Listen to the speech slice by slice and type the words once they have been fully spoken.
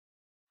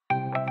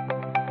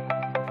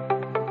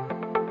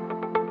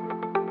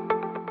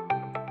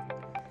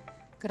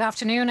Good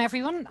afternoon,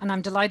 everyone, and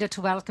I'm delighted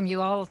to welcome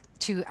you all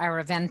to our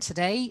event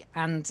today.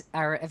 And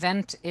our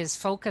event is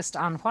focused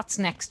on what's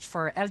next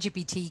for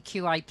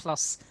LGBTQI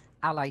plus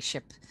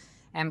allyship.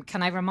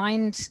 Can I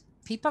remind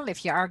people,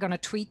 if you are going to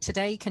tweet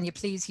today, can you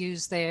please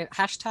use the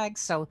hashtags?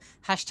 So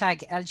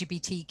hashtag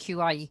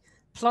LGBTQI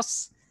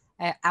plus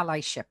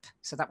allyship.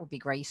 So that would be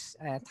great.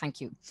 Thank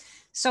you.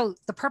 So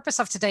the purpose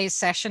of today's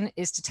session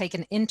is to take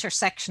an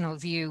intersectional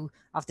view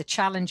of the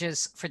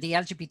challenges for the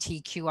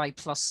LGBTQI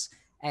plus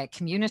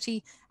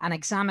community and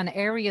examine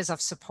areas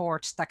of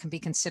support that can be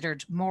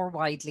considered more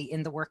widely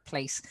in the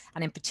workplace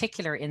and in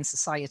particular in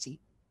society.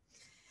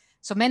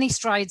 So many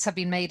strides have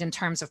been made in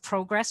terms of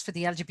progress for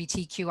the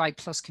LGBTQI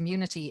plus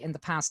community in the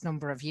past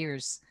number of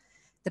years.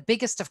 The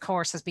biggest, of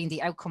course, has been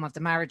the outcome of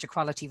the marriage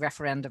equality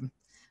referendum,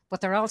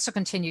 but there also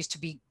continues to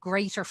be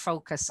greater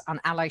focus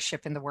on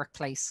allyship in the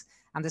workplace.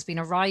 And there's been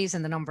a rise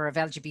in the number of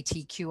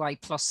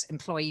LGBTQI plus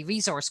employee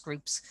resource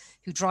groups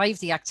who drive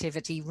the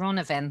activity, run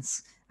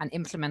events, and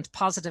implement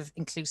positive,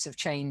 inclusive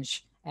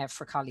change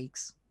for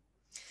colleagues.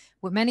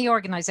 With many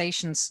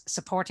organisations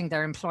supporting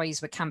their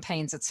employees with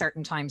campaigns at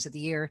certain times of the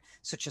year,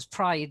 such as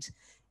Pride,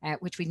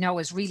 which we know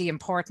is really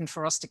important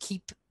for us to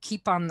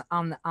keep on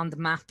the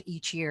map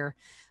each year.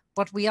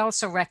 But we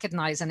also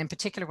recognise, and in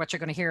particular what you're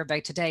going to hear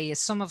about today, is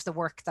some of the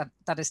work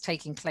that is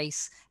taking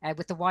place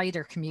with the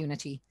wider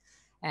community.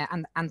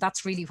 And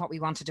that's really what we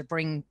wanted to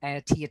bring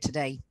to you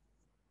today.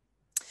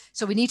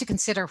 So we need to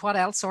consider what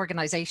else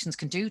organisations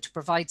can do to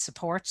provide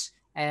support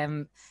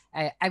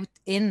out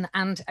in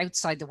and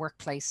outside the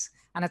workplace.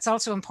 And it's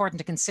also important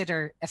to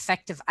consider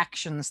effective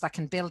actions that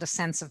can build a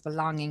sense of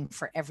belonging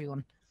for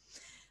everyone.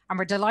 And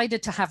we're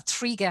delighted to have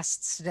three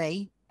guests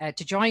today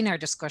to join our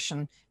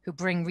discussion who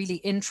bring really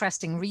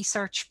interesting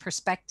research,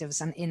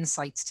 perspectives and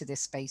insights to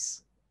this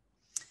space.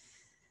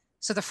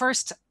 So the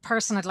first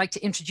person I'd like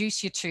to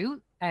introduce you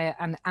to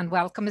and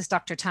welcome is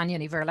Dr. Tanya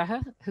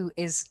Mhuirthile, who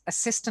is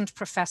Assistant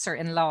Professor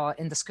in Law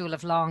in the School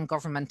of Law and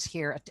Government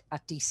here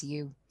at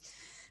DCU.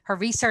 Her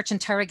research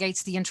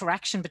interrogates the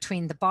interaction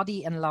between the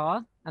body and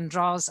law and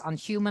draws on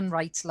human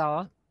rights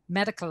law,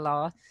 medical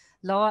law,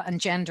 law and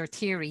gender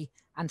theory,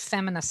 and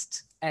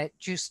feminist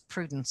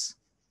jurisprudence.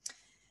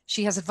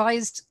 She has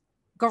advised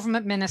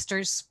government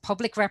ministers,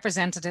 public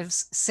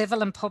representatives,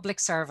 civil and public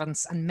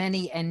servants, and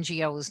many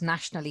NGOs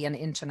nationally and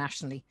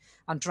internationally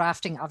on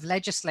drafting of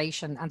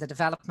legislation and the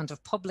development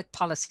of public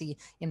policy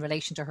in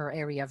relation to her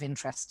area of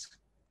interest.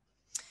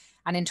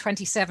 And in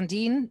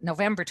 2017,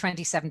 November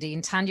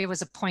 2017, Tanya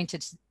was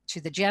appointed to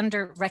the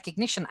Gender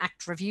Recognition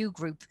Act Review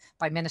Group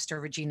by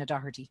Minister Regina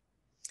Doherty.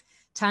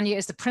 Tanya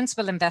is the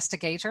principal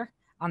investigator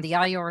on the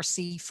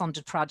IRC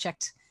funded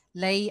project,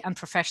 Lay and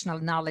Professional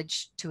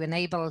Knowledge to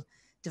Enable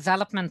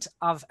Development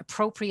of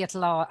Appropriate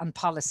Law and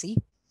Policy,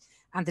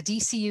 and the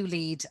DCU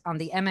lead on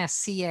the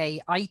MSCA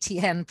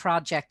ITN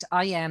project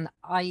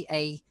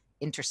INIA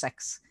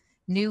Intersex,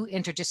 New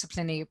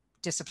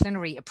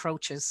Interdisciplinary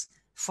Approaches,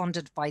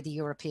 funded by the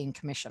European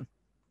Commission.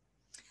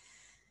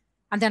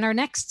 And then our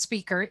next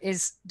speaker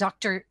is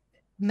Dr.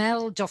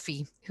 Mel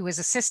Duffy, who is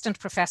Assistant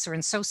Professor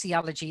in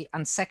Sociology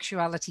and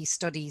Sexuality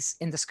Studies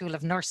in the School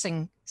of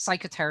Nursing,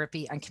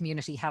 Psychotherapy and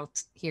Community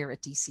Health here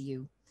at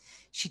DCU.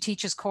 She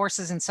teaches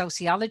courses in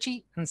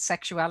sociology and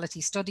sexuality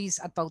studies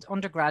at both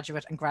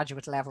undergraduate and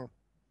graduate level.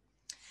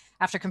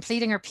 After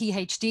completing her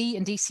PhD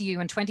in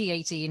DCU in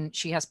 2018,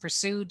 she has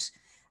pursued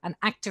an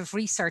active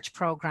research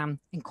program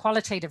in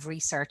qualitative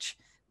research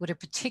with a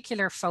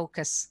particular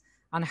focus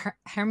on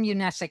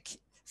hermeneutic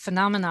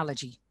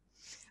phenomenology.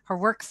 Her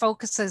work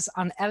focuses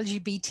on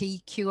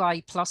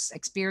LGBTQI plus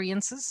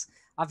experiences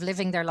of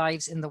living their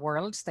lives in the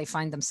world they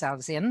find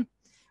themselves in,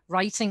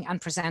 writing and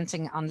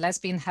presenting on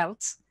lesbian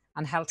health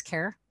and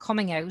healthcare,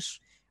 coming out,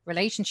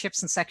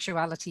 relationships and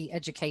sexuality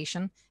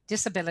education,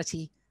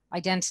 disability,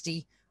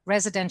 identity,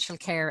 residential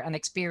care and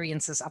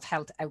experiences of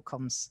health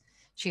outcomes.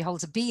 She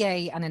holds a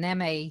BA and an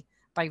MA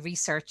by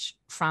research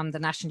from the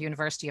National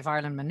University of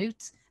Ireland,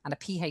 Maynooth, and a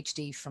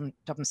PhD from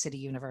Dublin City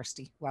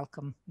University.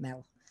 Welcome,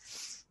 Mel.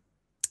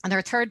 And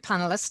our third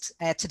panelist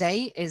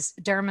today is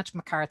Dermot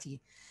McCarthy.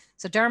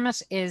 So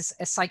Dermot is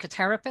a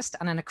psychotherapist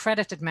and an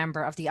accredited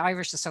member of the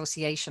Irish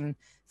Association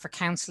for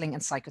Counselling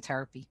and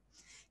Psychotherapy.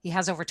 He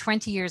has over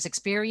 20 years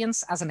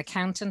experience as an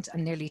accountant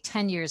and nearly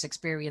 10 years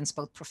experience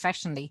both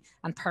professionally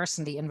and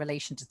personally in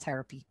relation to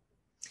therapy.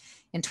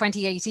 In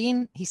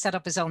 2018, he set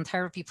up his own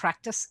therapy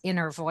practice,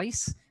 Inner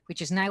Voice,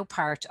 which is now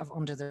part of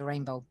Under the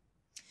Rainbow.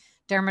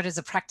 Dermot is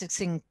a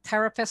practicing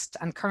therapist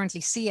and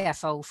currently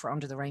CFO for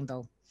Under the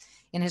Rainbow.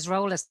 In his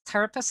role as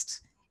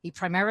therapist, he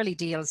primarily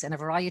deals in a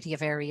variety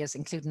of areas,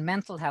 including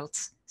mental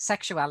health,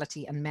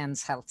 sexuality, and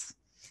men's health.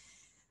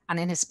 And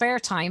in his spare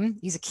time,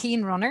 he's a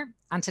keen runner.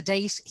 And to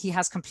date, he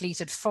has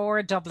completed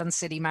 4 Dublin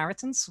City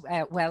Marathons.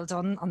 Well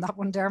done on that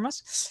one,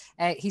 Dermot.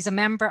 He's a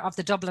member of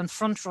the Dublin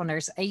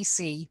Frontrunners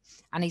AC,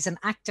 and he's an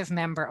active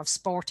member of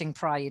Sporting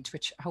Pride,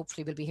 which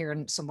hopefully we'll be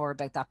hearing some more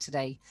about that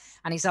today.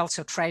 And he's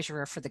also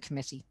treasurer for the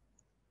committee.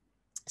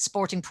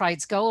 Sporting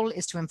Pride's goal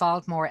is to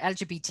involve more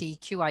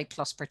LGBTQI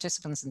plus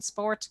participants in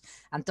sport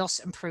and thus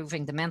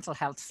improving the mental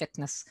health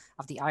fitness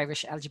of the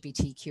Irish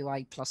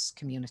LGBTQI plus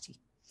community.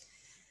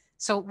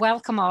 So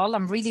welcome all.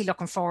 I'm really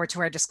looking forward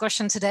to our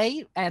discussion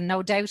today, and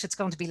no doubt it's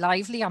going to be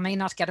lively. I may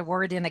not get a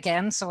word in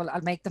again, so I'll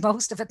make the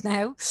most of it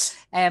now.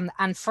 And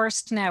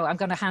first now, I'm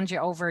going to hand you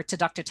over to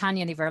Dr.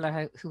 Tanya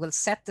Mhuirthile, who will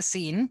set the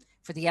scene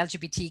for the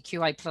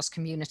LGBTQI plus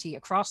community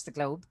across the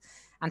globe.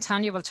 And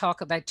Tanya will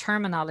talk about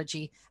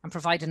terminology and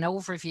provide an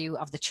overview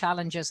of the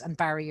challenges and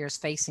barriers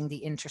facing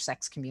the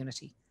intersex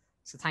community.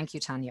 So thank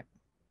you, Tanya.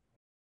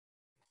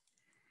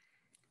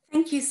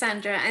 Thank you,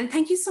 Sandra, and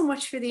thank you so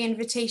much for the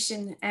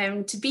invitation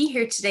to be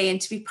here today and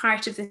to be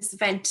part of this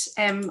event.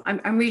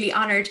 I'm really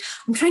honoured.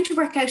 I'm trying to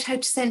work out how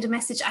to send a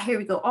message. Here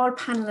we go, all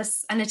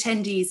panellists and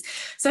attendees.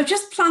 So I've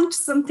just plonked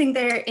something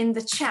there in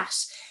the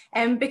chat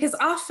because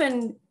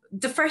often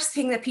the first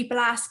thing that people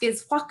ask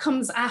is what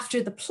comes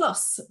after the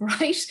plus,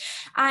 right?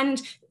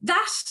 And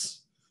that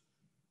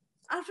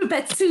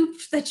alphabet soup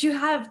that you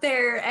have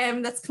there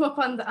that's come up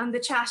on the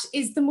chat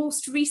is the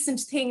most recent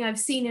thing I've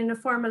seen in a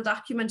formal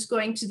document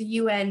going to the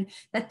UN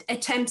that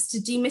attempts to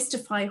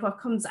demystify what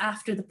comes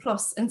after the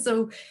plus. And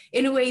so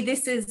in a way,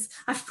 this is,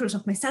 I've pulled it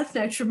up myself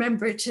now to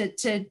remember to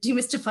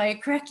demystify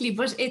it correctly,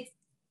 but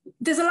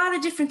there's a lot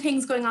of different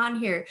things going on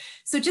here.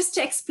 So just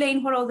to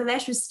explain what all the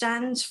letters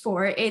stand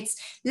for,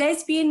 it's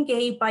lesbian,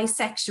 gay,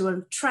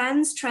 bisexual,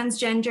 trans,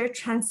 transgender,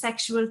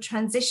 transsexual,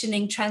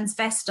 transitioning,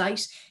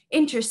 transvestite,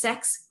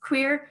 intersex,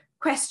 queer,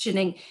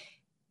 questioning,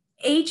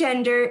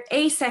 agender,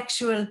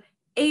 asexual,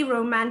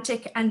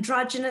 aromantic,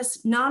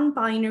 androgynous,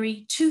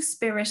 non-binary,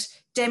 two-spirit,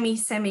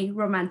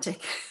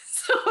 demi-semi-romantic.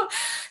 So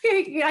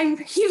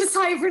I heave a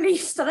sigh of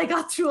relief that I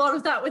got through all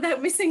of that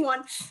without missing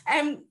one.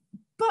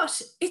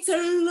 But it's a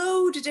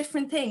load of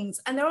different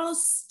things, and they're all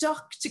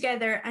stuck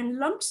together and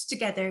lumped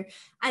together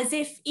as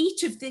if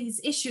each of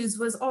these issues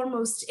was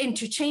almost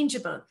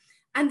interchangeable,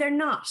 and they're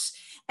not.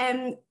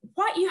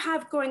 What you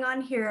have going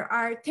on here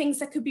are things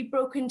that could be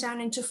broken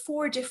down into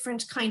 4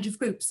 different kind of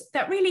groups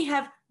that really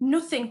have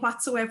nothing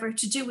whatsoever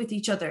to do with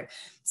each other.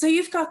 So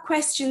you've got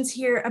questions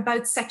here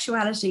about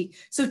sexuality.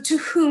 So to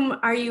whom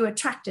are you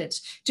attracted?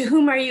 To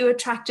whom are you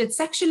attracted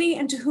sexually,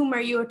 and to whom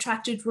are you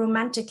attracted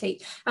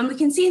romantically? And we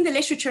can see in the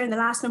literature in the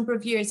last number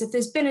of years that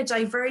there's been a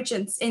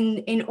divergence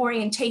in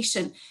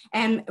orientation,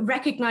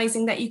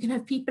 recognizing that you can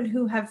have people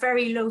who have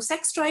very low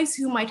sex drives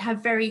who might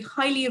have very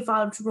highly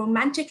evolved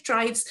romantic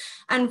drives,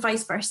 and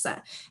vice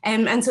versa.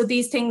 And so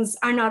these things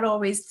are not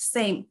always the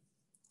same.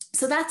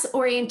 So that's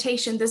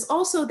orientation. There's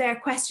also there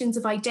questions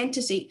of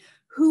identity.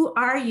 Who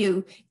are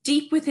you?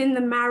 Deep within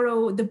the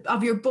marrow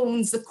of your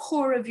bones, the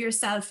core of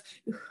yourself,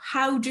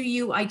 how do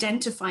you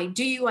identify?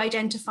 Do you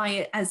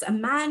identify as a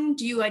man?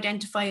 Do you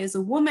identify as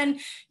a woman?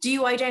 Do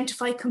you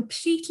identify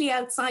completely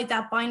outside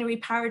that binary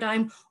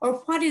paradigm?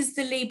 Or what is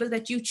the label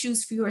that you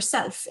choose for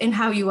yourself in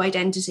how you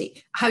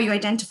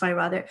identify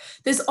rather?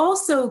 There's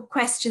also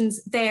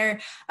questions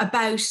there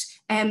about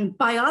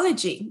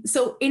biology.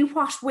 So in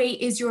what way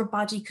is your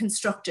body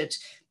constructed?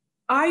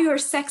 Are your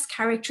sex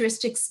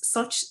characteristics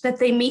such that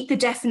they meet the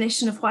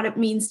definition of what it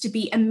means to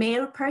be a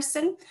male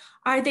person?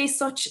 Are they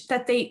such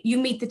that you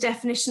meet the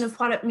definition of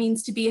what it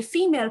means to be a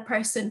female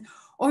person?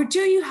 Or do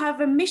you have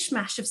a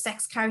mishmash of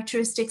sex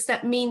characteristics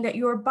that mean that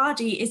your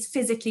body is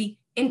physically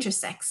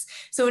intersex?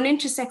 So an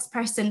intersex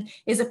person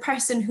is a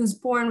person who's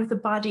born with a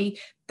body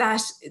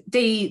that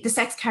the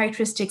sex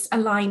characteristics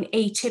align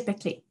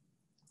atypically.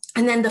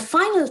 And then the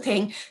final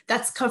thing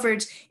that's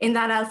covered in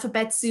that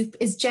alphabet soup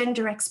is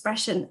gender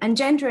expression. And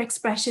gender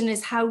expression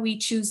is how we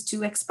choose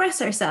to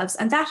express ourselves.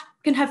 And that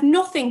can have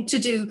nothing to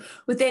do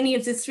with any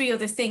of the 3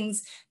 other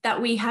things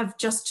that we have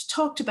just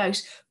talked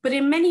about. But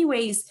in many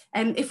ways,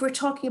 if we're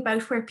talking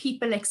about where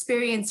people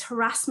experience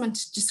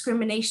harassment,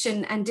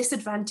 discrimination, and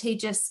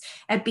disadvantageous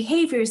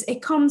behaviors,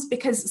 it comes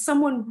because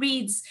someone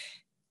reads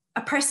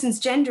a person's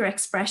gender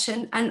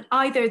expression, and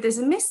either there's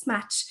a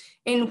mismatch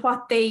in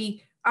what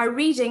they are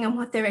reading and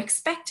what they're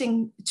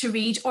expecting to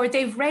read, or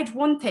they've read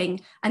one thing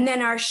and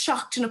then are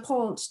shocked and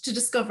appalled to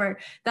discover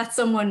that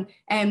someone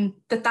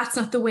that's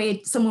not the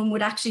way someone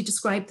would actually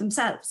describe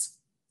themselves.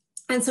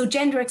 And so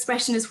gender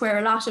expression is where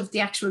a lot of the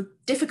actual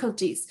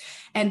difficulties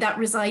that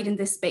reside in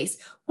this space.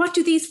 What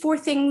do these 4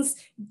 things,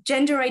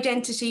 gender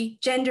identity,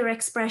 gender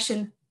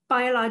expression,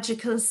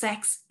 biological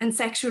sex, and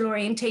sexual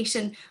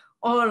orientation,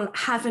 all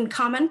have in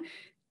common?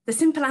 The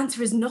simple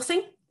answer is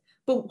nothing.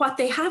 But what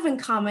they have in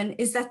common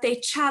is that they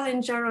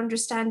challenge our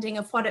understanding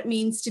of what it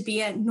means to be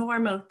a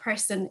normal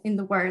person in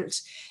the world.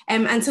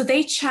 And so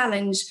they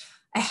challenge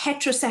a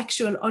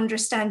heterosexual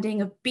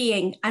understanding of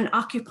being and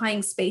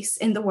occupying space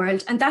in the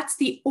world. And that's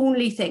the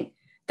only thing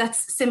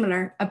that's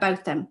similar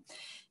about them.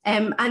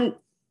 And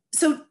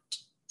so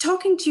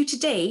talking to you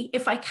today,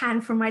 if I can,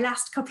 for my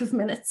last couple of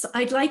minutes,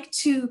 I'd like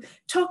to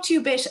talk to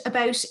you a bit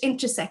about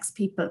intersex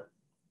people.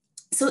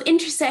 So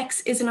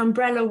intersex is an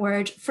umbrella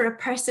word for a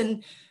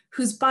person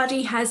whose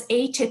body has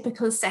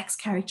atypical sex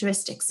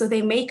characteristics. So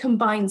they may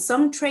combine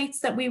some traits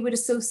that we would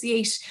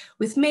associate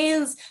with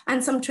males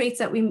and some traits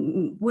that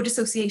we would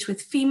associate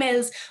with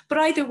females, but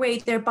either way,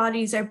 their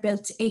bodies are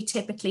built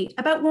atypically.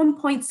 About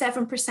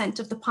 1.7%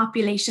 of the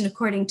population,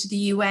 according to the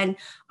UN,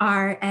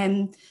 are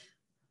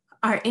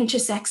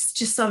intersex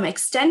to some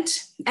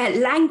extent.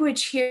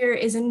 Language here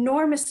is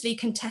enormously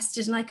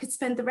contested, and I could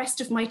spend the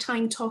rest of my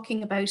time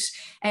talking about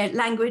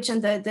language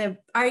and the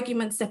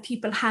arguments that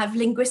people have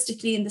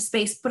linguistically in the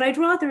space, but I'd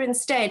rather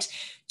instead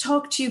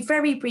talk to you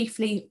very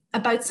briefly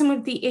about some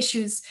of the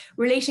issues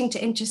relating to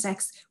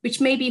intersex,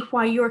 which may be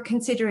why you're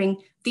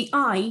considering the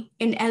I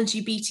in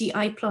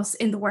LGBTI+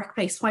 in the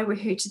workplace, why we're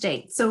here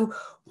today. So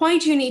why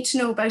do you need to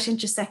know about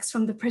intersex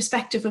from the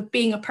perspective of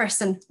being a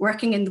person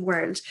working in the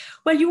world?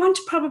 Well, you want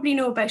to probably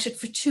know about it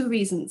for two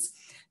reasons.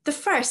 The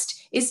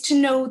first is to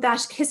know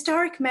that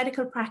historic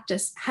medical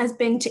practice has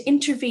been to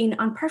intervene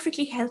on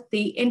perfectly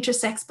healthy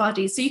intersex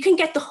bodies. So you can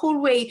get the whole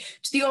way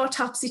to the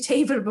autopsy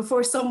table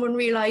before someone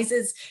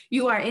realizes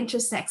you are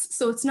intersex.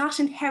 So it's not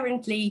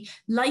inherently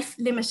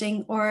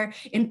life-limiting or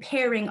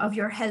impairing of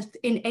your health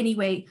in any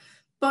way.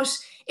 But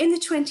in the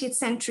 20th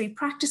century,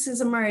 practices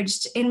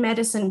emerged in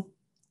medicine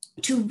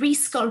to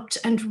resculpt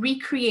and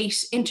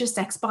recreate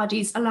intersex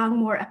bodies along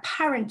more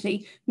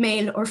apparently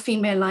male or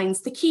female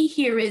lines. The key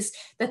here is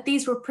that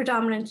these were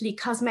predominantly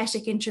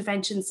cosmetic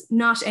interventions,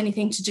 not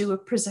anything to do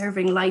with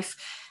preserving life.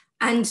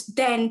 And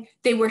then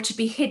they were to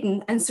be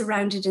hidden and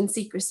surrounded in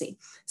secrecy.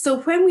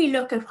 So when we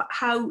look at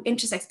how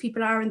intersex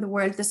people are in the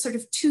world, there's sort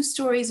of two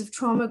stories of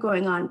trauma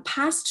going on.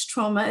 Past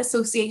trauma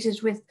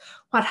associated with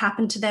what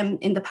happened to them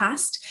in the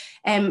past,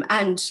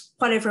 and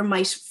whatever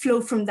might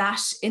flow from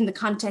that in the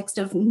context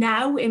of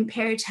now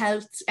impaired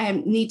health,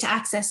 need to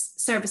access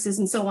services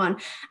and so on,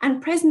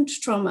 and present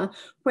trauma,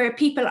 where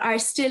people are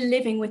still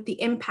living with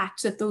the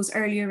impact that those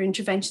earlier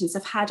interventions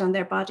have had on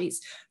their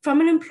bodies.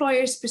 From an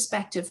employer's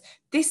perspective,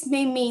 this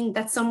may mean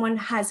that someone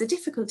has a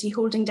difficulty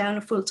holding down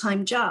a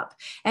full-time job.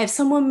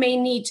 Someone may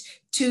need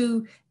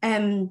to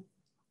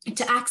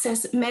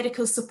access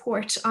medical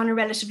support on a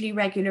relatively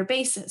regular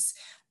basis.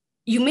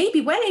 You may be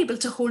well able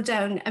to hold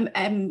down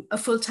a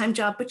full-time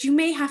job, but you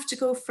may have to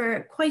go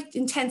for quite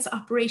intense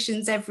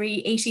operations every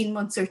 18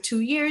 months or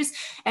 2 years,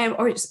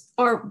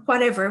 or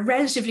whatever,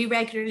 relatively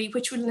regularly,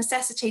 which will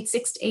necessitate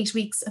 6 to 8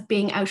 weeks of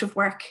being out of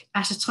work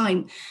at a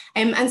time.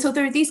 And so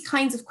there are these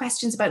kinds of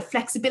questions about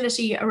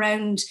flexibility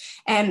around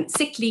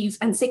sick leave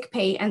and sick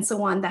pay and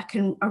so on that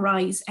can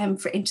arise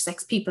for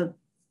intersex people.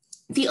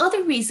 The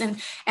other reason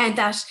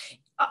that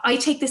I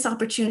take this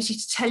opportunity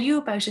to tell you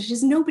about it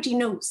is nobody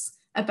knows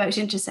about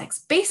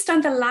intersex. Based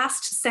on the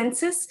last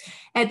census,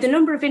 the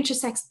number of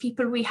intersex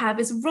people we have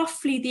is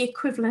roughly the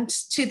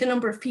equivalent to the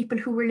number of people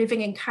who were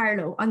living in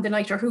Carlow on the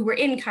night, or who were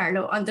in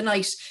Carlow on the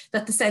night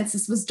that the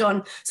census was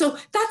done. So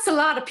that's a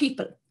lot of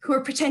people who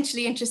are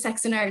potentially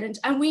intersex in Ireland,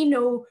 and we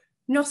know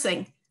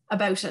nothing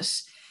about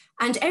it.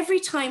 And every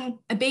time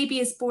a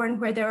baby is born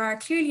where there are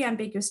clearly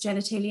ambiguous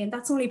genitalia, and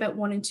that's only about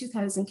 1 in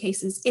 2,000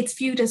 cases, it's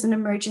viewed as an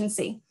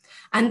emergency.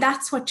 And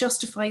that's what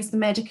justifies the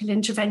medical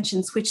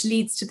interventions, which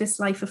leads to this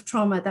life of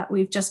trauma that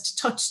we've just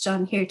touched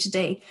on here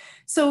today.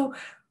 So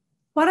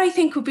what I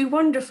think would be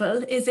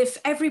wonderful is if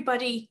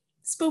everybody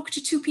spoke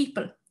to 2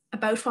 people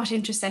about what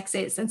intersex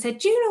is and said,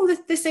 do you know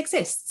that this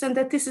exists and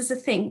that this is a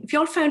thing? If you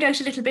all found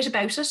out a little bit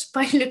about it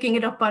by looking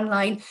it up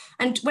online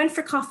and went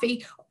for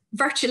coffee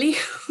virtually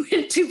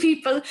with 2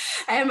 people,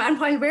 and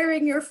while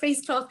wearing your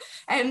face cloth,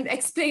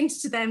 explained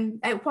to them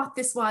what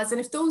this was. And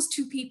if those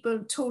 2 people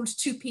told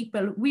 2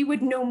 people, we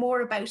would know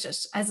more about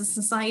it as a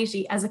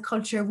society, as a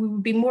culture. We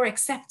would be more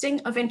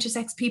accepting of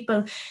intersex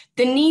people.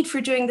 The need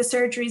for doing the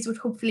surgeries would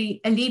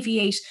hopefully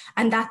alleviate,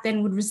 and that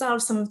then would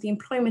resolve some of the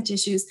employment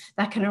issues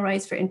that can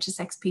arise for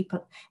intersex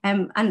people.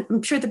 And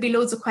I'm sure there'll be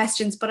loads of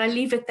questions, but I'll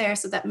leave it there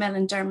so that Mel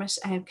and Dermot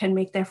can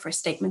make their first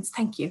statements.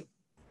 Thank you.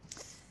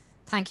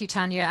 Thank you,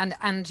 Tanya.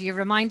 And you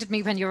reminded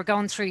me when you were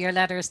going through your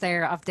letters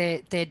there of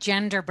the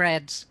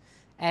genderbread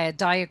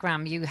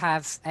diagram you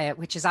have,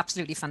 which is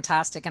absolutely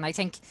fantastic. And I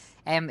think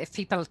if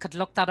people could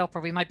look that up,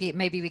 or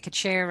maybe we could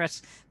share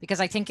it, because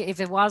I think if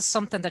it was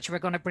something that you were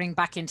going to bring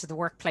back into the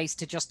workplace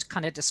to just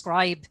kind of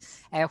describe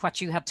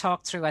what you had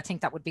talked through, I think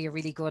that would be a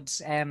really good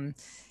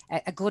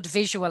a good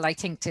visual, I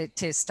think,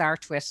 to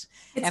start with.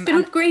 It's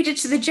been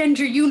upgraded to the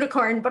gender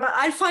unicorn, but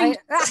I'll find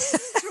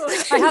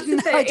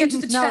I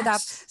didn't know that.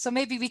 So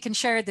maybe we can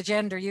share the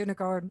gender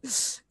unicorn.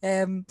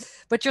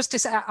 But just to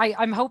say,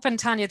 I'm hoping,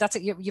 Tanya, that's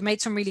it. You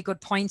made some really good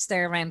points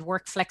there around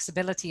work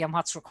flexibility and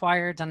what's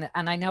required. And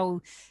I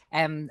know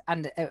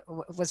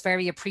was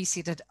very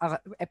appreciative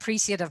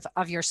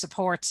of your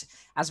support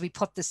as we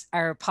put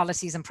our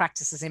policies and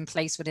practices in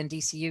place within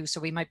DCU. So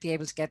we might be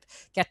able to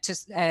get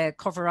to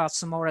cover off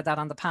some more of that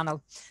on the panel.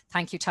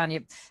 Thank you,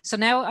 Tanya. So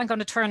now I'm going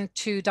to turn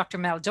to Dr.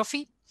 Mel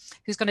Duffy,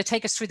 who's going to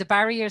take us through the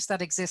barriers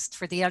that exist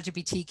for the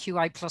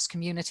LGBTQI+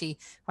 community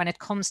when it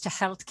comes to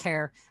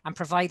healthcare and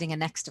providing a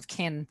next of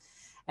kin.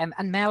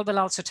 And Mel will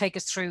also take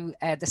us through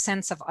the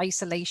sense of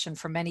isolation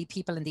for many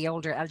people in the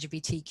older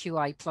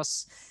LGBTQI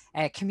plus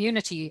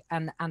community.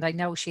 And I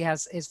know she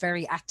is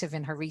very active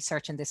in her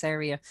research in this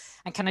area.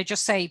 And can I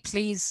just say,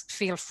 please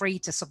feel free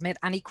to submit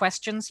any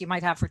questions you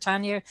might have for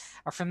Tanya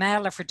or for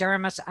Mel or for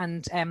Dermot.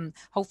 And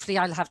hopefully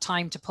I'll have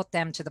time to put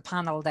them to the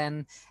panel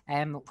then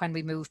when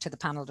we move to the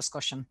panel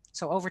discussion.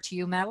 So over to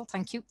you, Mel.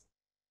 Thank you.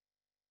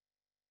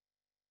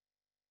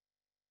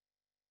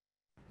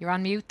 You're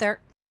on mute there.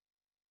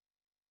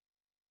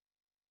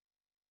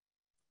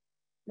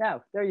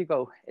 Now, there you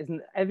go.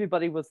 Isn't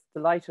everybody was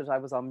delighted I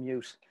was on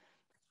mute.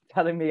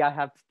 Telling me I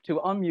have to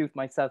unmute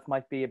myself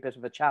might be a bit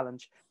of a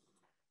challenge.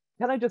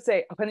 Can I just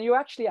say, when you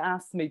actually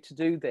asked me to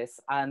do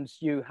this and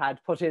you had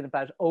put in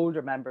about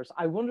older members,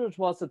 I wondered,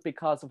 was it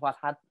because of what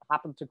had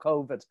happened to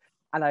COVID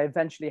and I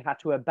eventually had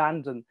to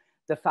abandon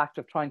the fact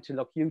of trying to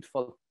look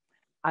youthful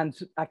and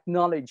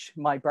acknowledge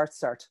my birth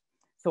cert.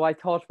 So I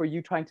thought, were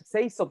you trying to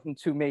say something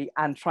to me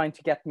and trying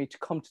to get me to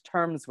come to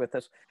terms with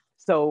it?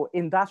 So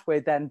in that way,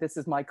 then this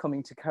is my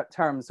coming to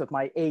terms with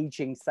my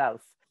aging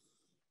self.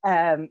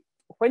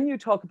 When you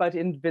talk about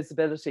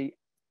invisibility,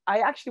 I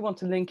actually want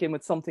to link in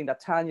with something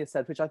that Tanya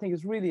said, which I think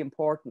is really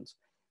important.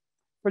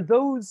 For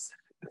those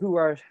who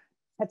are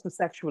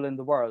heterosexual in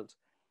the world,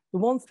 the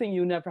one thing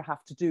you never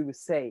have to do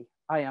is say,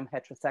 I am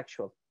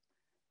heterosexual.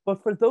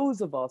 But for those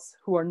of us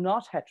who are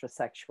not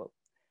heterosexual,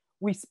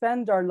 we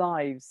spend our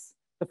lives,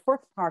 the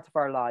first part of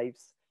our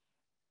lives,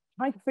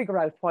 trying to figure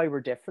out why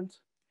we're different,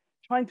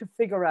 trying to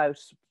figure out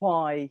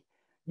why,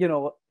 you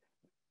know,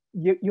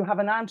 you have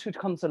an aunt who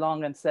comes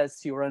along and says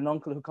to you, or an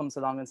uncle who comes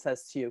along and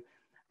says to you,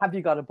 have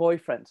you got a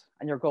boyfriend?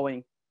 And you're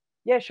going,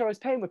 yeah, sure, I was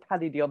playing with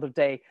Paddy the other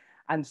day.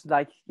 And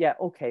like, yeah,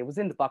 okay, it was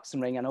in the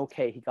boxing ring and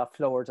okay, he got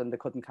floored and they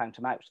couldn't count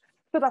him out.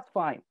 So that's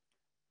fine.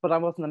 But I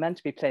wasn't meant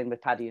to be playing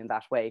with Paddy in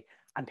that way.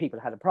 And people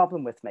had a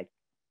problem with me.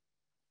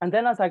 And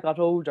then as I got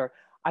older,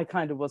 I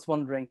kind of was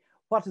wondering,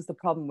 what is the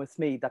problem with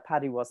me that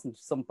Paddy wasn't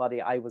somebody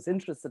I was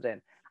interested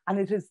in? And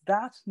it is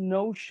that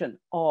notion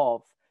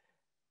of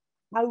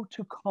how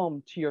to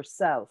come to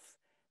yourself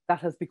that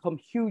has become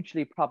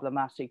hugely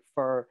problematic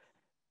for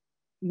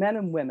men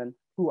and women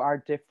who are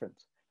different,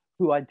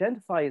 who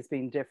identify as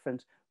being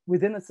different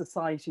within a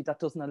society that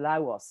doesn't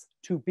allow us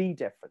to be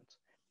different.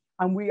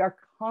 And we are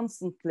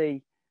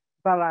constantly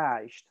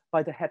barraged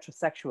by the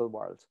heterosexual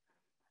world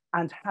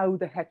and how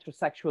the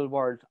heterosexual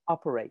world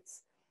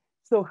operates.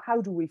 So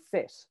how do we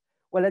fit?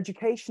 Well,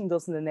 education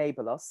doesn't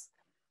enable us.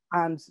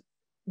 And,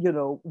 you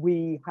know,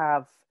 we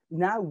have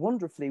now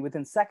wonderfully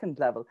within second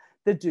level,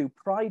 they do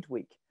Pride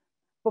Week.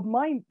 But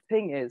my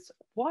thing is,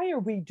 why are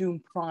we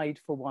doing Pride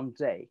for one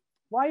day?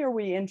 Why are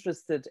we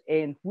interested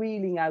in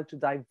wheeling out a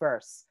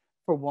diverse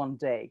for one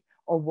day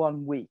or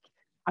 1 week?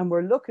 And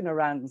we're looking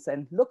around and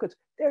saying, look at,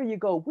 there you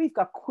go, we've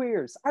got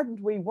queers,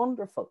 aren't we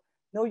wonderful?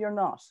 No, you're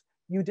not.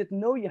 You didn't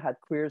know you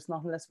had queers,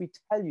 not unless we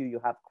tell you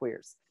you have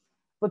queers.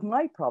 But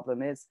my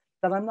problem is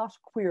that I'm not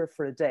queer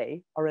for a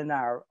day or an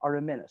hour or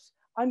a minute.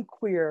 I'm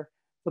queer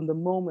from the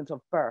moment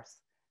of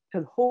birth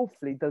till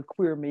hopefully they'll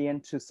queer me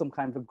into some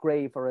kind of a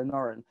grave or an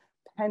urn,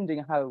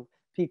 depending how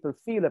people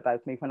feel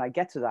about me when I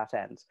get to that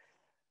end.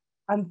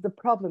 And the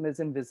problem is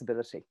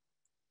invisibility.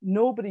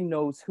 Nobody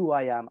knows who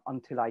I am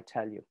until I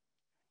tell you.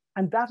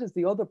 And that is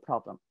the other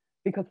problem,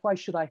 because why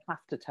should I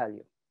have to tell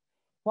you?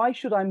 Why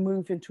should I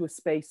move into a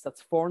space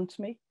that's foreign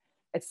to me,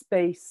 a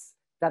space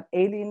that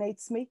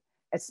alienates me,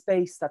 a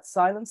space that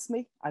silences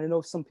me? And I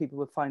know some people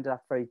would find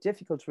that very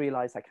difficult to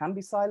realize I can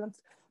be silent,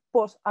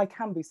 but I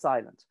can be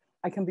silent.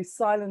 I can be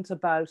silent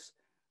about,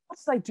 what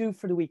did I do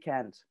for the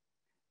weekend?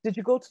 Did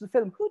you go to the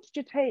film? Who did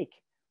you take?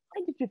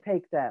 Why did you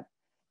take them?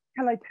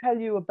 Can I tell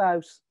you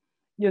about,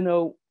 you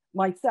know,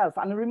 myself?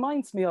 And it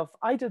reminds me of,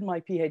 I did my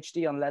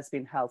PhD on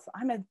lesbian health.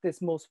 I met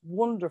this most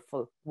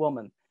wonderful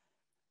woman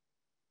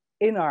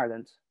in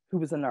Ireland who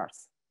was a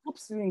nurse,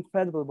 absolutely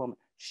incredible woman.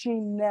 She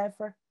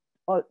never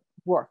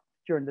worked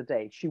during the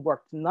day. She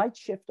worked night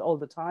shift all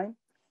the time.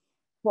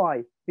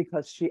 Why?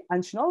 Because she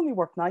not only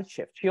worked night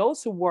shift, she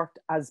also worked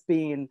as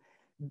being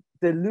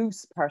the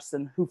loose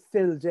person who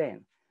filled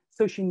in.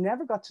 So she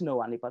never got to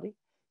know anybody.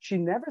 She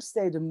never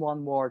stayed in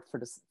one ward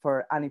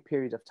for any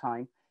period of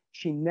time.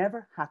 She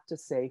never had to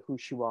say who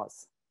she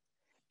was.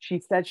 She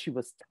said she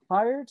was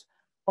tired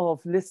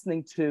of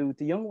listening to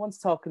the young ones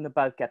talking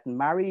about getting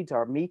married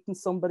or meeting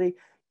somebody,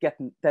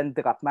 then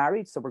they got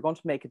married. So we're going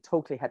to make it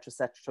totally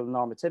heterosexual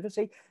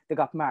normativity. They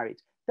got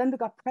married. Then they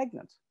got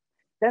pregnant.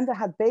 Then they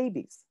had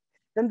babies.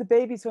 Then the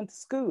babies went to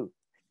school.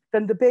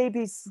 Then the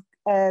babies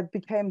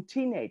became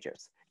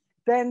teenagers.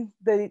 Then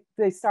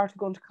they started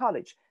going to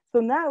college. So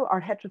now our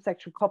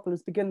heterosexual couple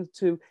is beginning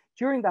to,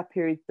 during that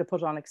period, they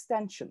put on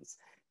extensions.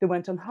 They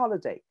went on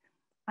holiday.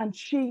 And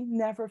she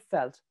never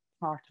felt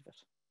part of it.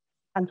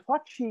 And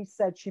what she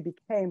said she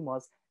became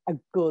was a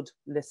good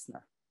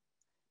listener.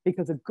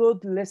 Because a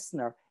good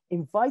listener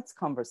invites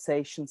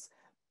conversations,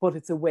 but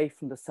it's away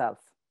from the self.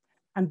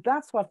 And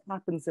that's what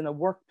happens in a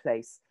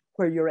workplace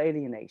where you're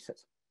alienated.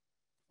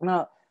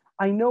 Now,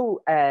 I know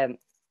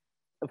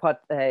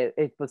what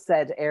it was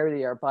said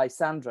earlier by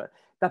Sandra,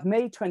 that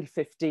May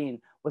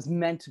 2015 was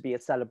meant to be a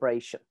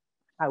celebration.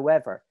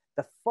 However,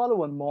 the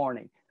following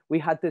morning, we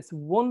had this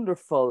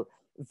wonderful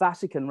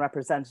Vatican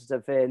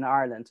representative in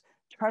Ireland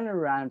turning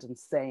around and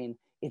saying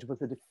it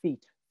was a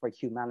defeat for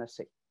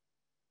humanity.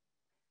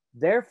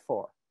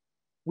 Therefore,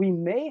 we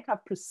may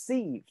have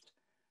perceived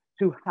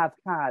to have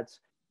had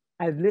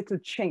a little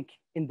chink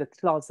in the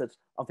closet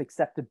of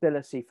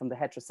acceptability from the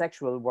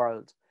heterosexual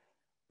world,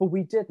 but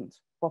we didn't.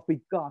 What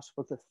we got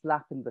was a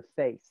slap in the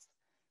face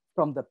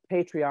from the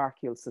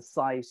patriarchal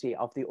society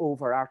of the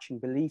overarching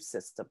belief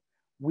system.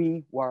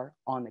 We were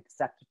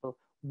unacceptable.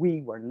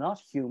 We were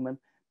not human,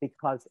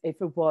 because if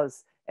it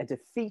was a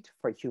defeat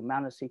for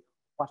humanity,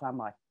 what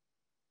am I?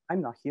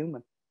 I'm not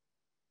human.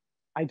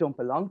 I don't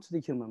belong to the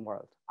human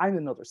world. I'm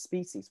another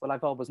species. Well,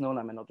 I've always known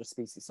I'm another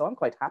species, so I'm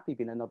quite happy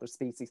being another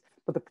species.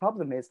 But the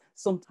problem is,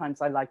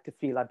 sometimes I like to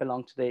feel I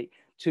belong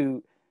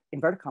to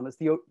inverted commas,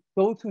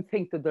 those who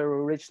think that they're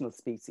original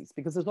species,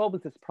 because there's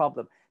always this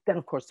problem. Then,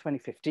 of course,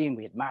 2015,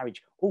 we had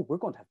marriage. Oh, we're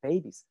going to have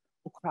babies.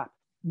 Oh, crap.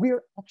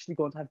 We're actually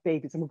going to have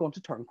babies and we're going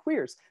to turn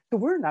queers. So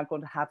we're now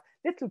going to have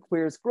little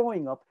queers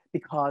growing up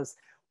because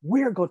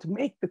we're going to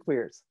make the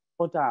queers.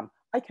 Oh, damn,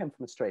 I came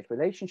from a straight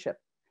relationship.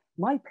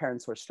 My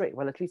parents were straight.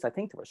 Well, at least I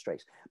think they were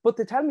straight, but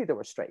they tell me they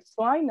were straight.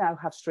 So I now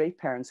have straight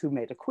parents who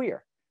made a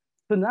queer.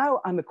 So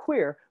now I'm a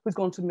queer who's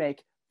going to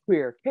make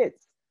queer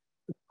kids.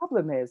 The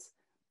problem is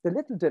the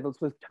little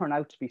devils will turn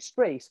out to be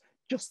straight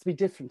just to be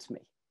different to me.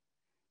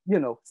 You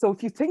know, so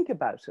if you think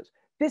about it,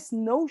 this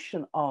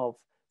notion of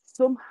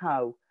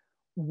somehow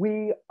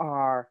the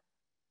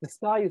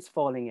sky is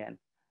falling in,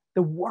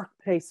 the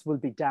workplace will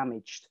be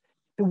damaged,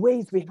 the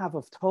ways we have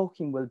of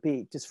talking will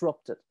be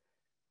disrupted.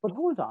 But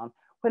hold on,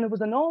 when it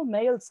was an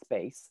all-male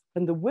space,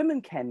 when the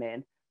women came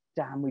in,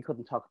 damn, we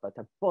couldn't talk about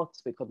their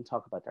butts, we couldn't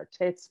talk about their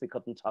tits, we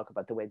couldn't talk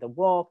about the way they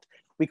walked,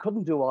 we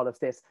couldn't do all of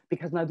this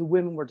because now the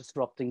women were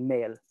disrupting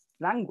male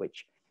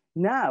language.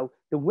 Now,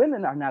 the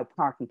women are now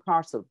part and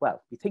parcel,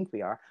 well, we think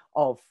we are,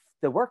 of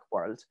the work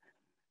world.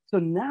 So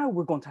now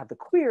we're going to have the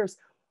queers.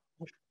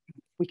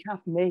 We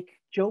can't make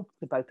jokes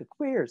about the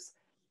queers.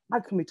 How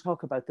can we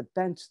talk about the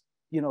bent,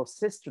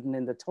 cistern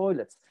in the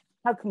toilets?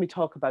 How can we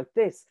talk about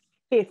this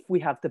if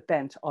we have the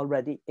bent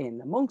already in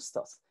amongst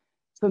us?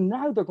 So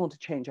now they're going to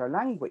change our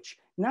language.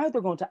 Now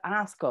they're going to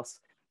ask us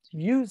to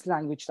use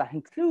language that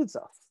includes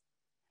us.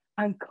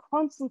 And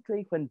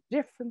constantly, when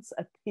difference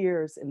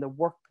appears in the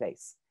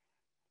workplace,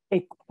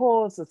 it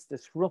causes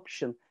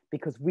disruption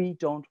because we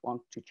don't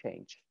want to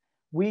change.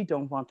 We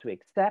don't want to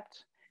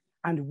accept,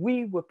 and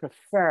we would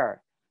prefer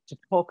to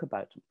talk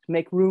about them, to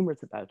make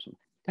rumors about them,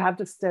 to have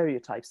the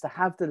stereotypes, to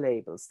have the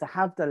labels, to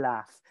have the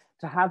laugh,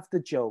 to have the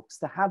jokes,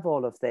 to have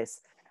all of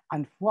this.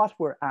 And what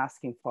we're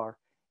asking for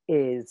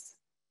is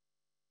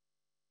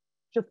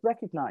just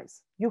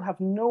recognize you have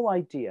no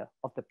idea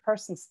of the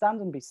person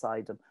standing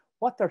beside them,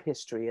 what their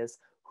history is,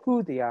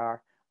 who they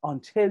are,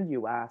 until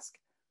you ask,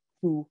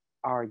 who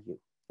are you?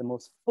 The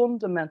most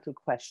fundamental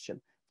question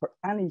for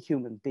any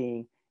human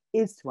being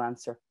is to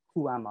answer,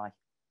 who am I?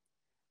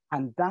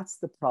 And that's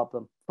the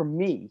problem for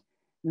me,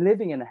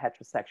 living in a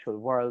heterosexual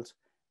world,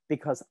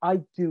 because I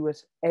do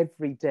it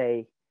every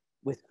day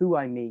with who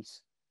I meet,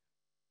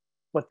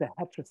 but the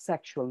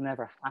heterosexual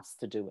never has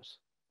to do it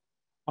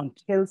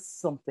until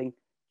something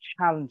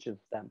challenges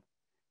them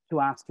to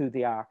ask who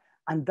they are.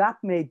 And that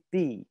may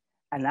be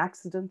an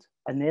accident,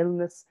 an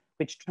illness,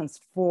 which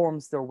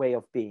transforms their way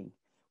of being,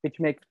 which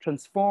may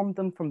transform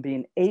them from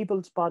being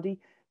abled body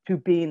to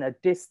being a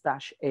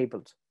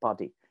dis-abled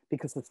body,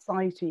 because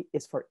society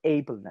is for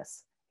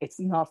ableness. It's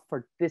not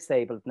for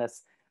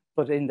disabledness.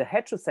 But in the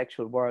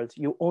heterosexual world,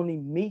 you only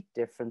meet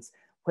difference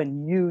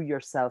when you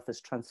yourself is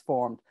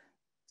transformed,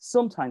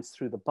 sometimes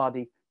through the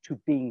body, to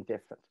being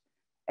different.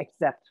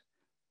 Except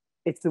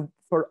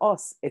for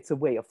us, it's a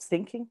way of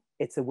thinking,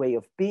 it's a way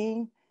of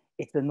being,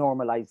 it's a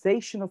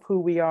normalization of who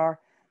we are.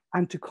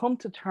 And to come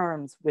to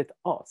terms with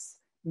us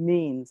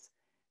means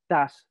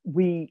that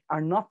we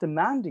are not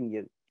demanding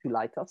you to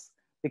like us,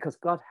 because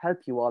God help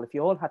you all, if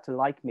you all had to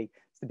like me,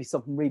 there'd be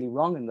something really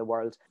wrong in the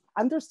world.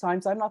 And there's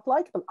times I'm not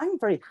likable. I'm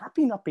very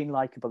happy not being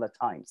likable at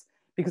times,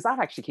 because that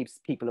actually keeps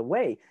people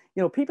away.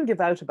 People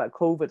give out about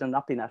COVID and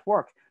not being at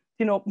work.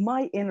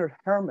 My inner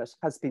hermit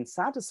has been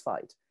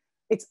satisfied.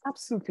 It's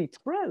absolutely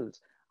thrilled.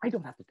 I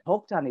don't have to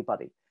talk to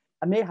anybody.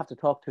 I may have to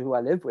talk to who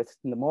I live with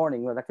in the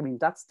morning. Well,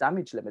 that's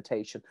damage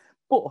limitation,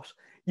 but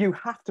you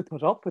have to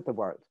put up with the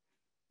world.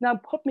 Now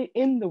put me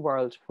in the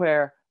world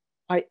where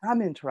I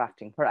am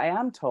interacting, where I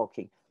am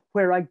talking,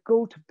 where I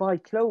go to buy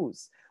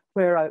clothes,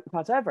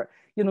 whatever.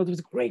 There was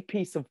a great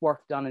piece of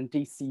work done in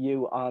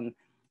DCU on,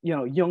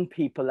 young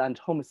people and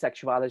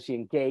homosexuality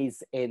and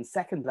gays in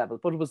second level,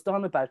 but it was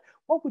done about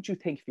what would you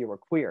think if you were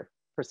queer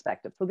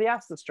perspective. So they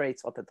asked the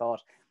straights what they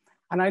thought.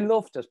 And I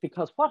loved it,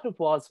 because what it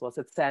was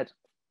it said,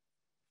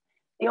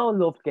 they all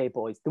loved gay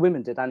boys. The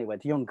women did anyway,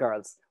 the young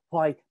girls.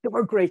 Why? They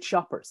were great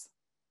shoppers.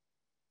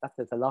 That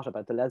says a lot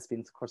about the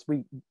lesbians. Of course,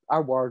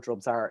 our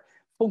wardrobes are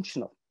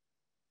functional.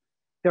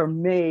 They're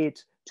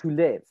made to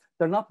live.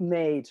 They're not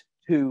made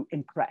to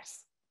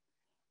impress.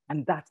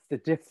 And that's the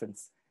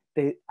difference.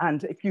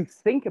 And if you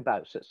think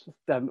about it,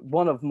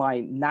 one of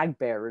my nag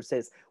bearers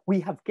is, we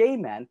have gay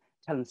men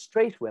telling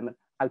straight women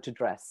how to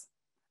dress.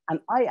 And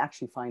I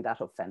actually find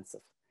that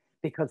offensive,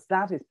 because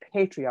that is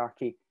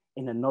patriarchy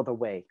in another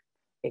way.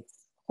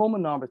 It's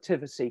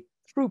homonormativity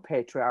through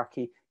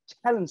patriarchy,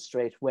 telling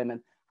straight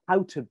women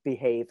how to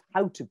behave,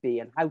 how to be,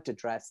 and how to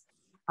dress.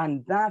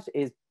 And that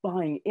is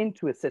buying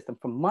into a system,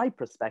 from my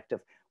perspective,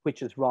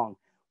 which is wrong,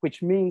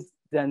 which means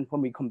then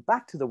when we come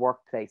back to the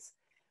workplace,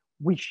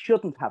 we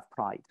shouldn't have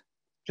pride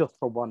just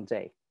for one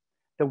day.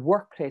 The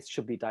workplace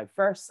should be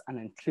diverse and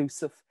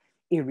inclusive,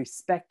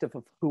 irrespective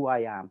of who I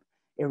am,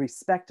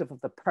 irrespective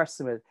of the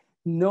person,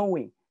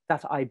 knowing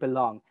that I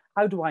belong.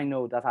 How do I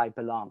know that I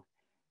belong?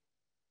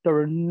 There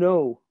are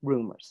no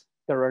rumors,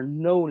 there are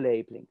no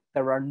labeling,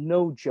 there are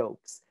no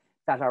jokes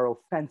that are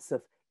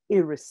offensive,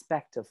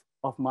 irrespective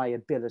of my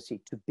ability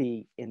to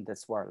be in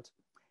this world.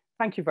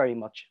 Thank you very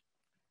much.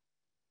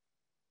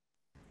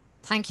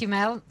 Thank you,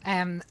 Mel.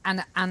 And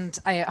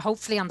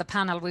hopefully on the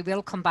panel, we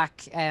will come back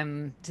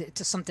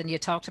to something you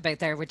talked about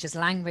there, which is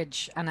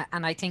language. And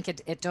I think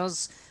it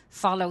does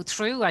follow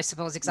through, I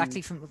suppose,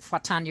 exactly from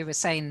what Tanya was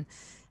saying.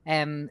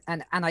 And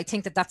I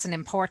think that that's an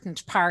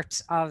important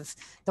part of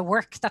the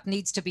work that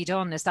needs to be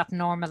done, is that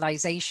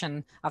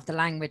normalization of the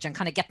language and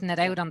kind of getting it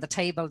out on the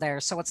table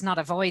there, so it's not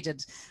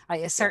avoided.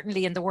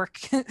 Certainly in the work,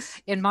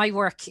 in my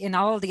work, in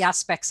all the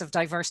aspects of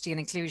diversity and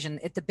inclusion,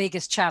 the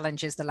biggest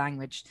challenge is the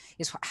language,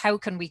 is how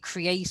can we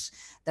create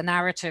the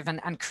narrative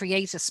and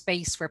create a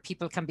space where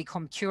people can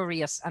become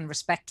curious and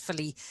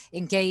respectfully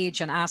engage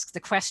and ask the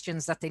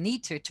questions that they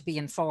need to be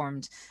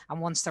informed.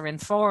 And once they're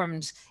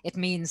informed, it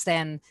means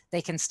then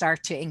they can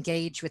start to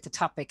engage with the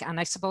topic and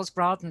I suppose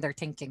broaden their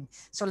thinking.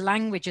 So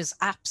language is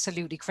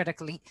absolutely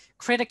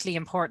critically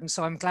important.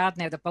 So I'm glad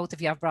now that both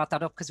of you have brought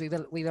that up, because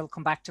we will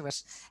come back to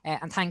it.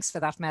 And thanks for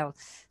that, Mel.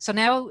 So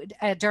now,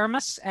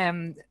 Dermot,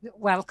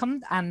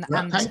 welcome.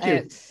 Thank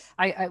you.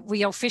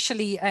 We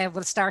officially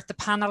will start the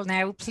panel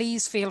now.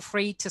 Please feel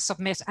free to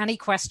submit any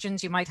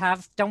questions you might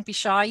have. Don't be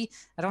shy.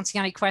 I don't see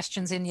any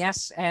questions in yet.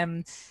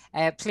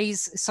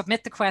 Please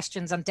submit the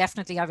questions, and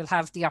definitely I will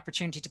have the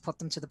opportunity to put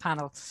them to the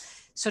panel.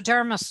 So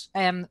Dermot,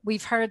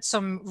 we've heard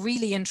some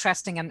really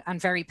interesting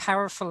and very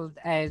powerful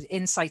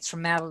insights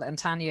from Mel and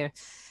Tanya.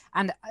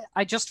 And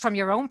I just, from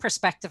your own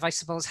perspective, I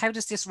suppose, how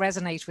does this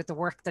resonate with the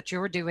work that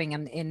you're doing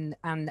and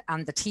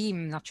the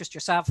team, not just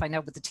yourself, I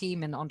know, but the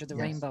team in Under the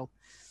Rainbow?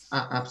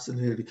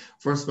 Absolutely.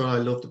 First of all, I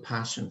love the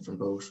passion from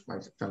both my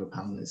fellow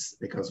panelists,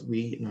 because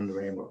we in Under the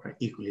Rainbow are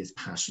equally as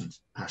passionate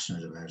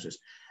about it.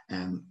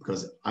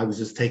 Because I was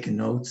just taking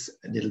notes,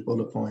 little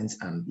bullet points,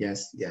 and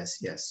yes.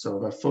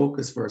 So if I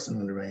focus first on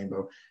Under the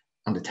Rainbow,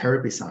 on the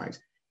therapy side,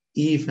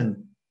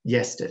 even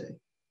yesterday,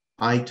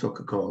 I took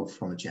a call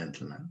from a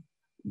gentleman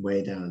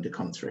way down in the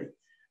country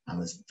and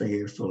was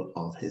fearful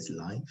of his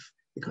life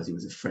because he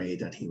was afraid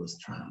that he was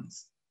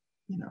trans,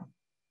 you know.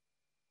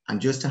 And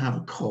just to have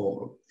a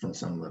call from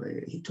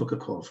somebody, he took a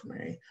call from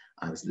me,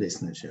 I was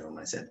listening to him,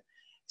 he said,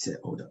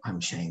 oh, I'm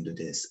ashamed of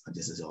this.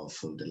 This is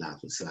awful. The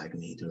lads will slag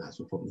me. The lads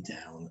will put me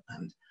down.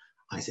 And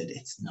I said,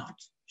 it's not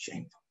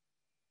shameful.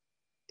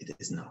 It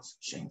is not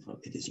shameful.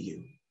 It is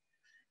you.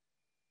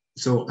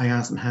 So I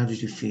asked him, how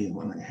did you feel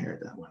when I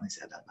heard that, when I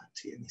said that back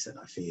to you? And he said,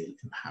 I feel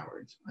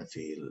empowered. I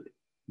feel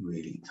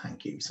really,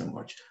 thank you so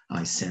much. And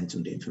I sent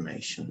him the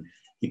information.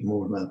 He'd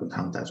more than welcome to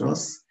contact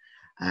us.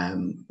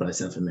 But I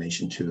sent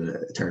information to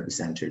a therapy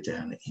centre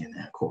down in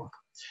Cork.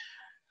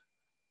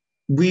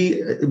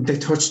 They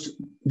touched,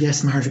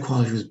 yes, marriage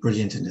equality was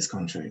brilliant in this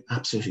country,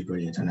 absolutely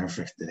brilliant. I'll never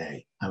forget the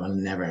day. I will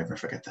never, ever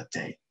forget that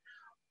day.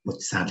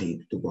 But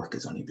sadly, the work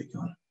has only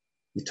begun.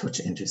 We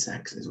touched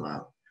intersex as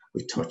well.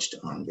 We touched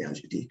on the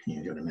LGBT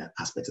community, on the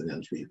aspects of the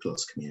LGBT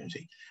plus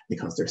community,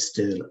 because there's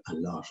still a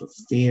lot of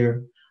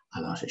fear,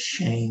 a lot of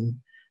shame,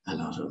 a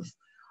lot of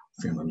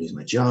fear I'm going to lose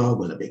my job,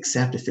 will I be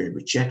accepted, fear of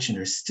rejection.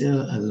 There's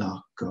still a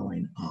lot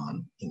going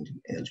on in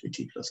the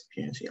LGBT plus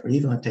community, or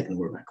even I'm taking the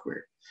word back,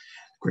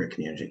 queer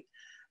community.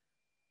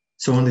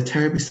 So on the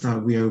therapy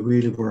side, we are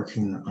really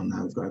working on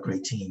that. We've got a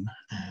great team.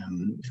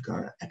 We've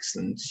got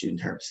excellent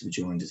student therapists who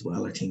joined as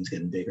well. Our team's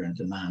getting bigger and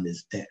demand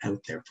is out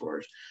there for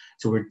it.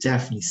 So we're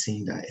definitely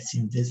seeing that. It's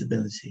the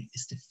invisibility,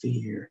 it's the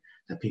fear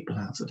that people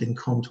have. So they can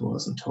come to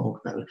us and talk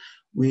about it.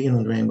 We in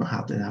Under the Rainbow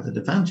have an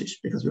advantage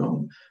because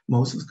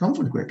most of us come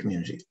from the queer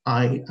community.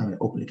 I am an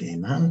openly gay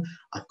man.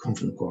 I've come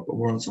from the corporate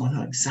world, so I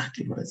know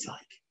exactly what it's like,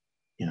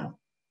 you know.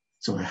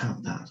 So I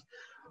have that.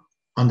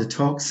 On the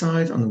talk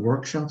side, on the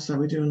workshops that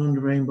we do in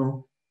Under the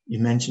Rainbow, you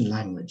mentioned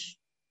language,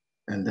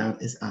 and that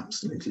is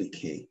absolutely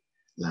key.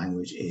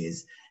 Language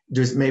is,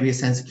 there's maybe a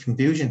sense of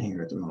confusion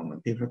here at the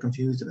moment. People are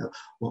confused about,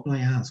 what will I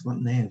ask? What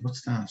name?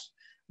 What's that?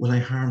 Will I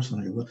harm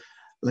somebody? Well,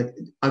 like,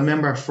 I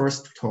remember our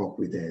first talk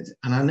we did,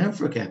 and I'll never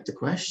forget the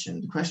question.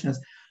 The question is,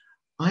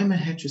 I'm a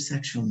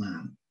heterosexual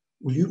man.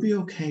 Will you be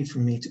okay for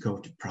me to go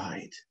to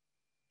Pride?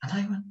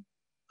 And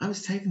I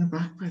was taken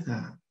aback by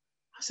that.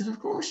 I said, of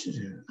course you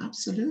do,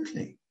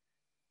 absolutely.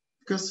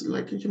 Because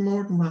like, you're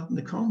more than welcome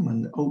to come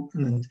and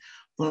open,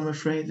 but I'm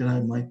afraid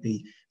that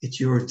it's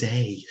your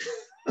day.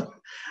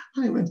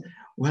 And I went,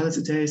 well, it's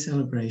a day of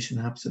celebration,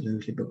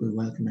 absolutely, but we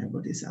welcome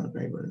everybody to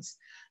celebrate with us.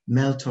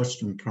 Mel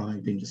touched on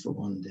Pride being just for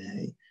one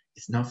day.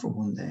 It's not for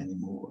one day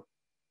anymore.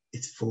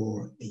 It's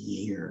for a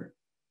year.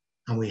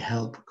 And we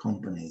help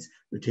companies,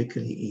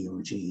 particularly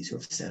ERGs, who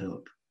have set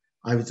up.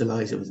 I was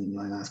delighted. It was in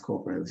my last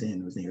corporate I was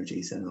in, it was an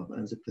ERG set up, and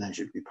it was a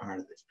pleasure to be part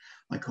of it.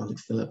 My colleague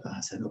Philippa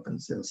has set up in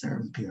Civil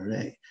Service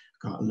PRA,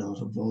 got a lot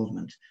of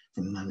involvement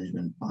from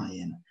management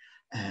buy-in.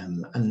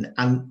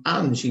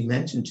 And she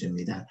mentioned to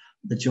me that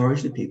the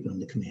majority of the people in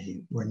the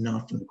committee were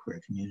not from the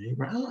queer community,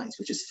 were allies,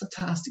 which is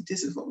fantastic.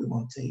 This is what we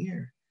want to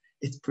hear.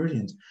 It's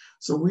brilliant.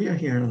 So we are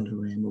here under the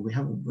rainbow. We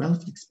have a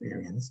relevant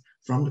experience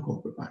from the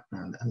corporate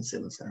background and the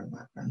civil service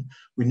background.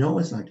 We know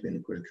what it's like to be in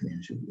the queer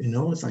community. We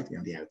know what it's like to be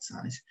on the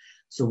outside.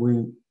 So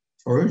we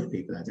urge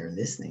people out there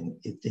listening,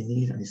 if they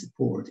need any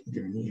support, if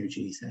you're an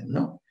ERG, saying,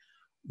 no,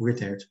 we're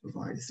there to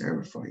provide a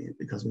service for you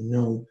because we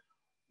know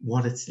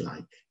what it's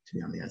like to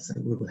be on the outside.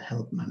 We will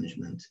help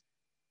management,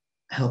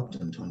 help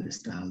them to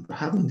understand. But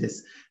having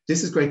this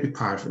is great to be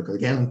part of it, because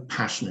again, I'm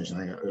passionate,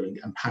 and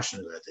I'm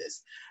passionate about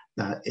this,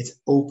 that it's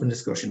open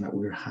discussion that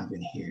we're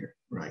having here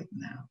right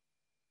now.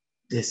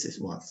 This is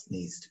what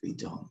needs to be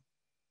done.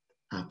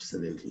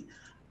 Absolutely.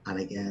 And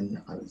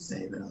again, I would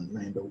say that on the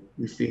rainbow,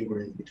 we feel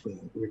we're in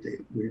between.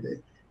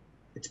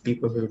 It's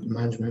people who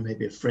management may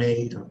be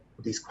afraid of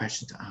these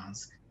questions to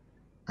ask,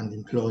 and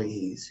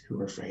employees who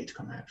are afraid to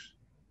come out.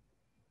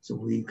 So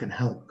we can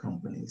help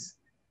companies,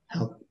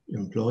 help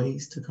your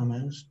employees to come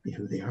out, be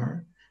who they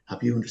are,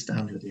 help you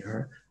understand who they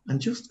are, and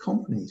just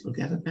companies will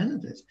get a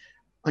benefit.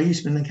 I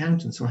used to be an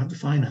accountant, so I have the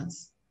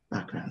finance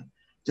background.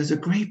 There's a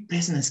great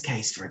business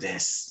case for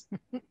this.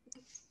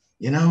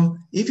 You know,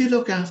 if you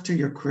look after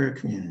your queer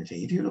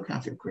community, if you look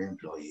after your queer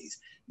employees,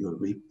 you'll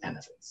reap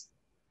benefits.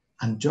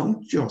 And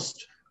don't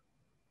just,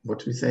 what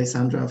do we say,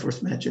 Sandra, I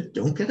first met you?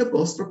 Don't get a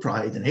bus for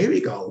Pride, and here we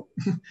go.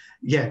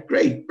 Yeah,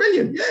 great,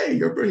 brilliant, yay,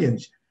 you're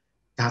brilliant.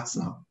 That's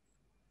not.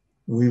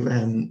 We've, we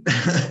in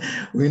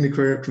the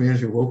queer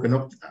community have woken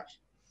up to that.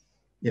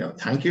 You know,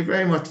 thank you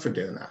very much for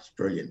doing that,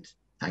 brilliant.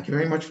 Thank you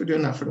very much for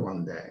doing that for the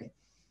one day.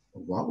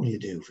 But what will you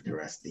do for the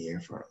rest of the year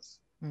for us?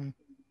 You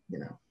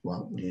know,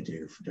 what will you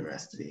do for the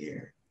rest of the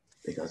year?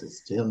 Because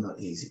it's still not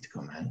easy to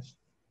come out.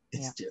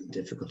 It's still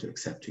difficult to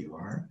accept who you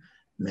are.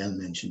 Mel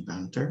mentioned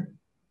banter.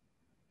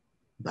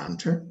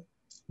 Banter.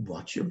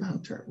 Watch your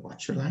banter.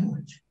 Watch your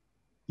language.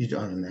 You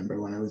don't remember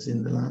when I was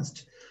in the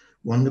last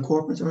one of the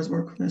corporates I was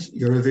working with,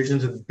 Eurovision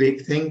is a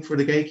big thing for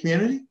the gay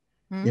community.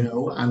 You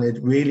know, and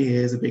it really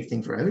is a big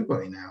thing for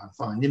everybody now, I'm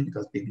finding,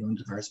 because people have a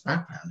diverse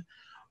background.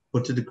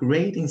 But the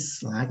degrading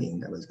slagging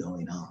that was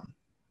going on,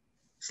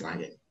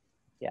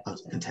 of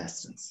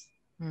contestants,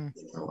 you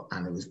know,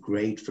 and it was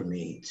great for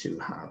me to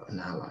have an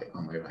ally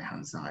on my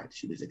right-hand side.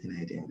 She was a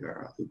Canadian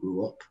girl who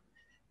grew up,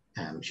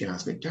 and she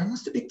asked me, Dermot,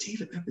 what's the big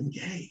deal about being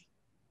gay?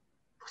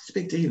 What's the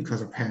big deal?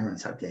 Because her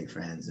parents had gay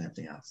friends and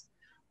everything else.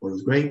 But it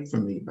was great for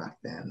me back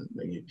then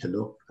to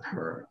look at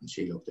her, and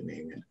she looked at me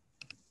and went,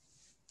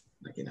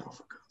 like, you know,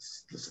 for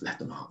God's, just let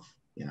them off,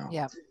 you know.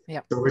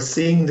 So we're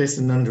seeing this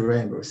in Under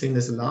Rainbow. We're seeing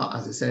this a lot.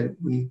 As I said,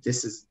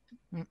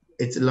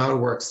 it's a lot of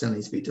work still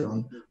needs to be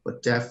done,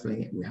 but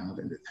definitely we have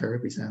in the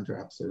therapy centre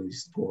absolutely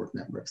support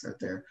networks out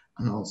there,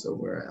 and also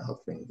we're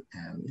helping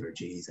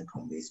ERGs and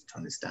companies to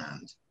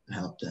understand and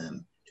help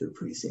them to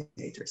appreciate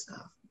their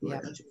staff who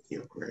are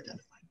LGBT or queer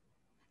identified.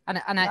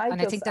 And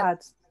I think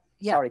that.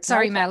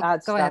 Sorry, Mel,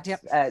 go ahead.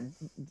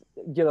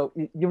 You know,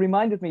 you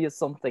reminded me of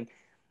something.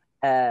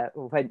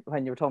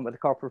 When you were talking about the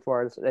corporate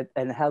world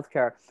in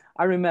healthcare,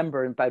 I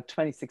remember in about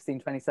 2016,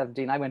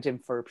 2017, I went in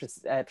for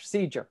a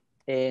procedure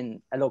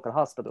in a local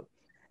hospital.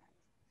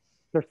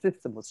 Their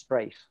system was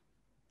straight.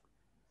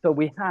 So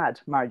we had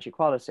marriage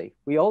equality.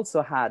 We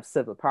also had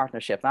civil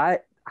partnership. Now, I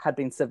had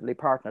been civilly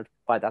partnered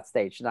by that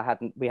stage,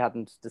 and we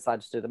hadn't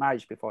decided to do the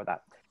marriage before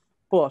that.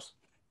 But,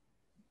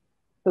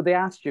 so they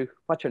asked you,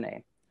 what's your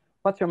name?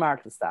 What's your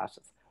marital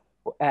status?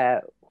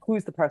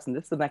 Who's the person?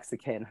 This is the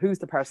Mexican. Who's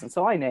the person?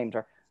 So I named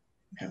her.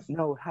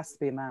 No, it has to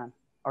be a man,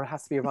 or it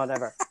has to be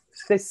whatever.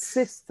 The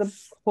system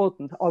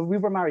couldn't, or we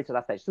were married to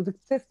that stage, so the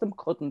system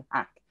couldn't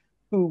hack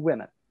 2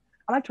 women.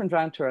 And I turned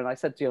around to her and I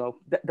said, you know,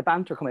 the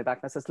banter coming back,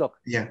 and I says, look,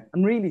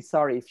 I'm really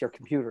sorry if your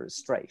computer is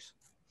straight.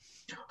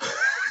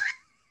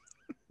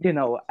 You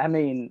know, I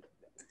mean,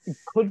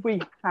 could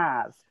we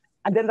have,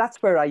 and then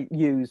that's where I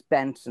use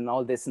bent and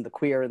all this and the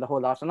queer and the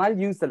whole lot, and I'll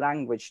use the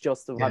language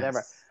just of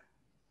whatever.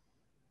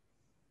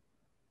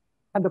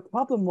 And the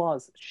problem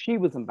was she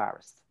was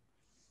embarrassed.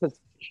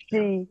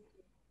 Because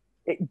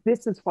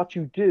this is what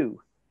you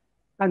do.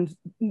 And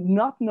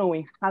not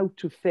knowing how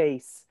to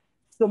face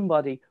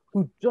somebody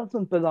who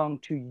doesn't belong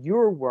to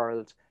your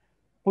world,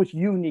 but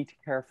you need to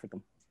care for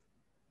them.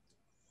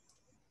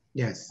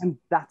 Yes. And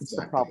that's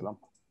the problem.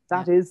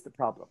 That is the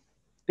problem.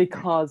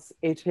 Because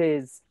it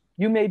is,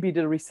 you may be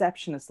the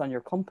receptionist on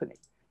your company.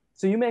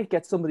 So you may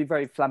get somebody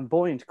very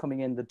flamboyant coming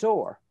in the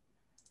door.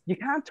 You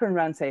can't turn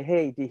around and say,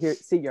 hey, do you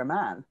see your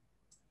man?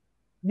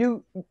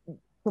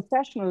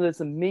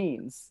 Professionalism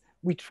means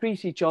we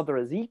treat each other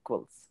as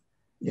equals.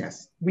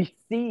 Yes. We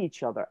see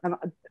each other. And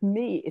to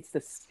me, it's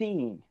the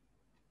seeing.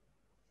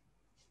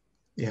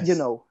 Yes. You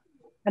know,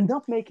 and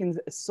not making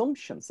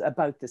assumptions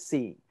about the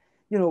seeing.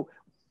 You know,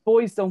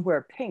 boys don't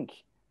wear pink,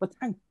 but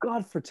thank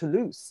God for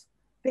Toulouse.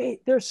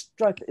 Their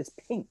stripe is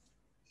pink,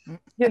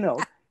 you know.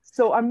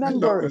 So I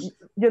remember,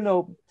 you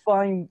know,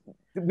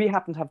 we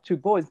happened to have two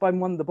boys, buying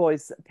one of the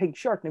boys a pink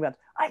shirt, and he went,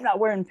 I'm not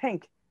wearing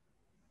pink.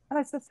 And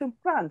I said, so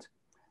grand,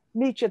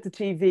 meet you at the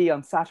TV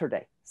on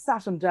Saturday.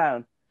 Sat him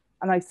down,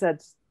 and I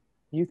said,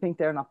 you think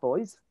they're not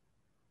boys?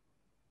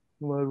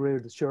 Well, I wear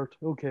the shirt,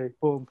 okay,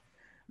 boom.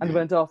 And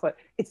went off.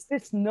 It's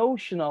this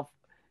notion of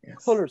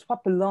colours,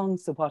 what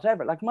belongs to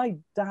whatever. Like my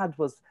dad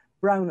was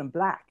brown and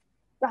black,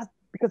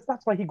 because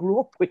that's what he grew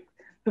up with.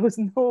 There was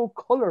no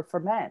colour for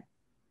men.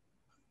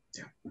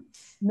 Yeah.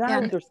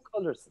 Now there's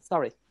colours.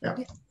 Sorry. Yeah.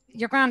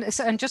 You're grand.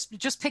 And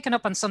just picking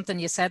up on something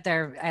you said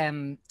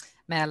there,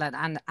 Mel,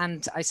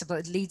 and I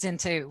suppose it leads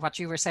into what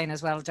you were saying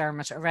as well,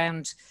 Dermot,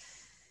 around,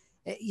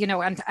 you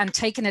know, and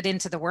taking it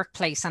into the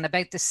workplace and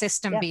about the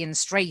system being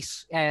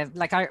straight.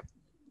 Like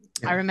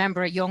I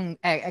remember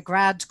a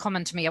grad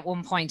coming to me at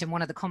one point in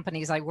one of the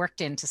companies I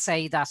worked in to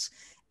say that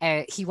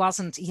he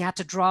had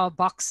to draw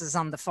boxes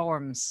on the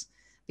forms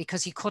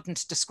because he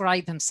couldn't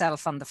describe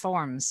himself on the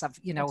forms of,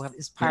 you know, of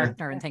his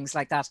partner and things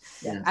like that.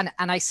 Yeah.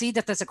 And I see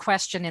that there's a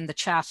question in the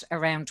chat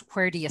around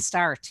where do you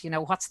start? You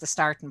know, what's the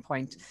starting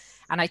point?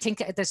 And I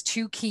think there's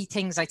two key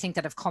things I think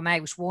that have come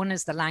out. One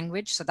is the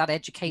language, so that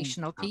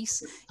educational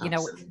piece, you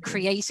know,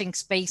 creating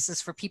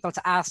spaces for people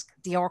to ask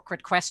the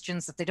awkward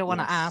questions that they don't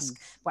want to ask,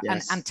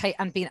 and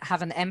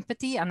having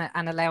empathy and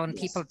allowing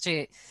people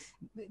to,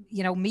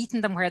 you know, meeting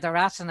them where they're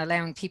at and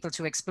allowing people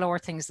to explore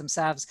things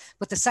themselves.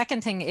 But the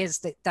second thing is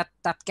that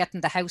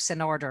getting the house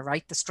in order,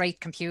 right? The straight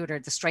computer,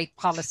 the straight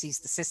policies,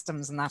 the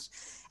systems and that.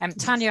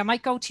 Tanya, I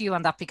might go to you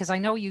on that because I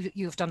know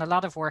you've done a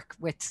lot of work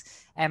with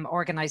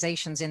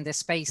organizations in this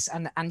space.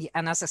 And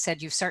as I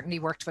said, you've certainly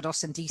worked with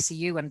us in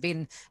DCU and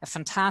been a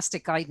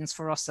fantastic guidance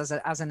for us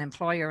as an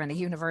employer and a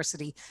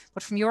university.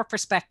 But from your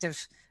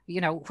perspective, you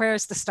know,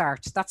 where's the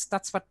start?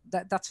 That's what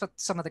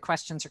some of the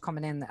questions are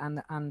coming in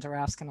and are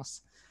asking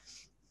us.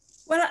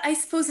 Well, I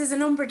suppose there's a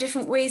number of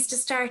different ways to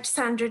start,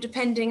 Sandra,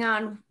 depending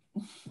on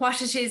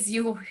what it is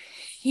you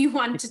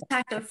want to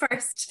tackle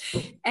first.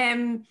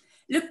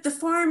 Look, the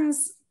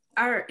forms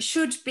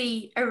should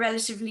be a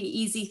relatively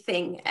easy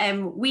thing.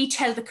 We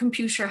tell the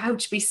computer how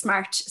to be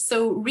smart.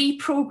 So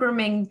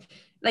reprogramming,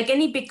 like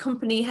any big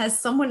company has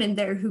someone in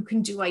there who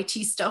can do IT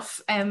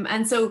stuff.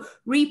 And so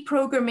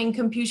reprogramming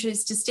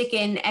computers to stick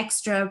in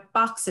extra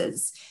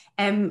boxes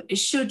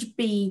should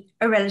be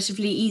a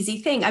relatively easy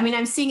thing. I mean,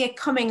 I'm seeing it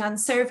coming on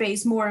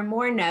surveys more and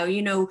more now.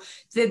 You know,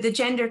 the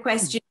gender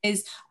question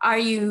is, are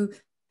you,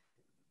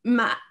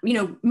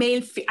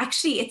 male?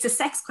 Actually, it's a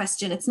sex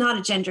question. It's not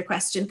a gender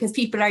question because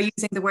people are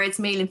using the words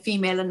male and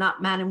female and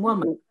not man and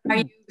woman. Are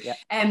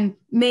you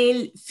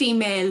male,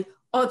 female,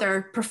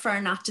 other,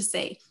 prefer not to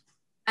say?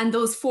 And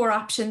those four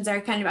options are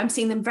kind of, I'm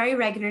seeing them very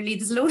regularly.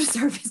 There's a load of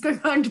surveys going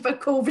around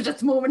about COVID at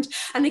the moment,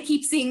 and I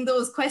keep seeing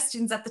those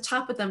questions at the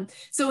top of them.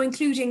 So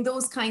including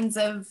those kinds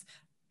of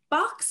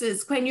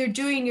boxes when you're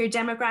doing your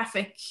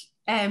demographic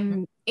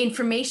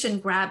information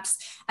grabs,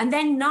 and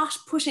then not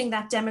putting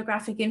that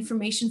demographic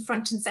information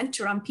front and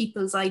center on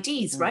people's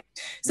IDs, right?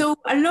 So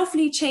a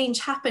lovely change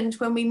happened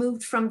when we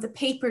moved from the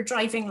paper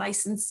driving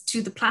license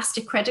to the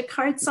plastic credit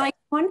card side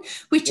one,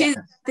 which is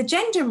the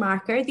gender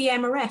marker, the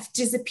MRF,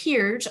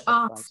 disappeared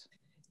off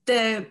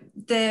the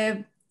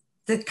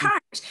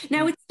card.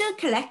 Now it's still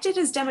collected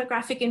as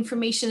demographic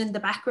information in the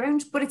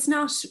background, but it's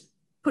not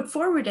put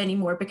forward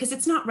anymore because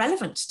it's not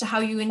relevant to how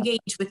you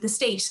engage with the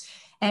state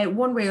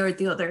one way or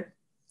the other.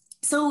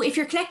 So if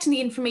you're collecting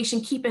the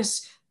information, keep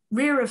it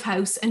rear of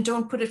house and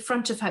don't put it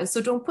front of house.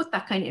 So don't put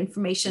that kind of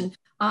information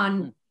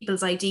on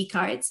people's ID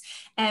cards,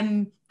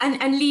 and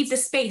leave the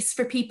space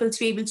for people to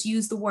be able to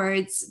use the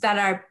words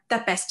that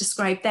best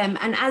describe them.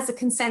 And as a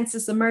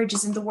consensus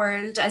emerges in the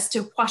world as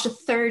to what a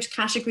third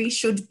category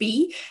should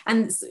be,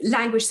 and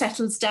language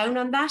settles down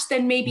on that,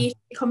 then maybe it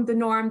become the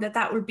norm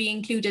that will be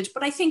included.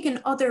 But I think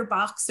an other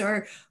box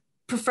or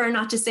prefer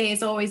not to say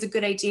is always a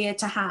good idea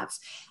to have.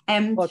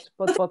 But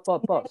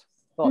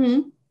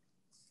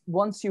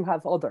once you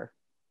have other,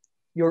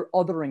 you're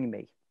othering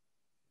me.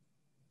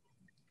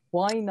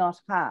 Why not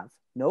have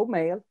no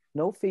male,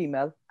 no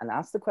female, and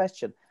ask the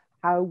question,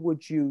 how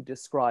would you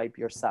describe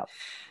yourself?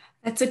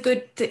 That's a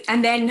good,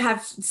 and then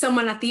have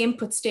someone at the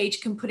input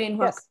stage can put in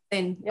what's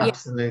in. Yeah.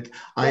 Absolutely.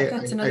 I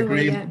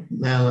agree,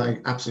 Mel, I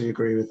absolutely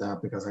agree with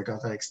that because I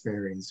got that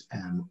experience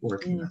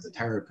working as a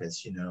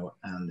therapist, you know,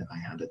 and I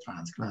had a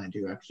trans client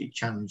who actually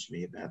challenged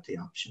me about the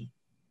option,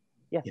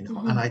 you know,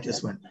 and I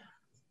just went,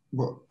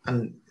 well,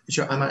 and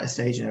sure, I'm at a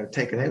stage now,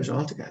 take it out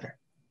altogether.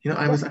 You know,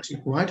 I was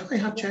actually, why do I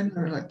have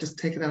gender? Like, just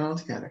take it out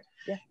altogether.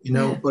 Yeah. You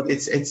know, but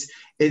it's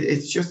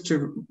just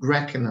to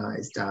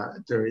recognize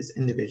that there is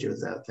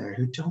individuals out there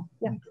who don't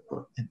want to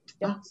put into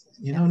boxes.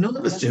 You know, none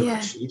of us do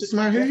actually. It doesn't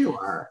matter who you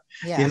are.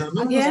 You know,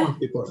 none of us want to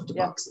be put into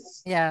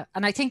boxes. Yeah,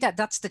 and I think that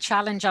that's the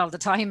challenge all the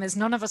time, is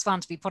none of us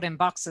want to be put in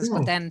boxes.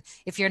 But then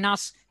if you're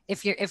not,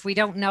 if we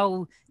don't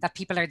know that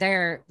people are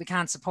there, we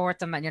can't support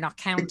them, and you're not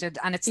counted.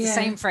 And it's the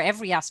same for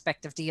every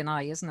aspect of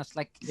D&I, isn't it?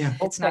 Like,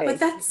 it's not. But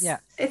that's,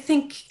 I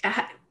think,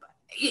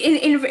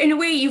 in a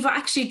way, you've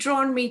actually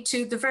drawn me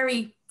to the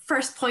very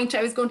first point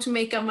I was going to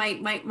make on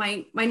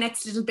my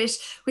next little bit,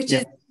 which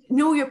is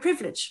know your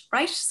privilege,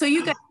 right? So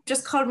you guys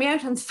just called me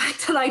out on the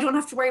fact that I don't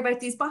have to worry about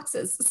these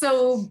boxes.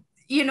 So,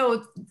 you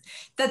know,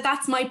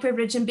 that's my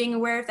privilege, and being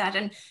aware of that.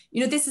 And,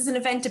 you know, this is an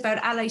event about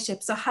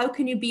allyship. So how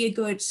can you be a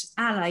good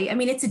ally? I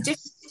mean, it's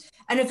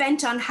an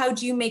event on how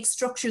do you make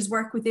structures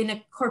work within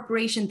a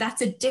corporation.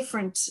 That's a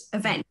different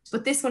event,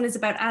 but this one is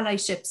about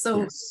allyship.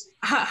 So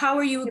how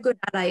are you a good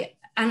ally?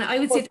 And I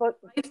would say, but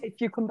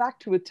if you come back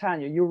to it,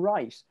 Tanya, you're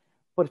right.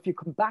 But if you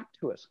come back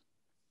to it,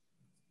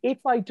 if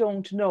I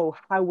don't know,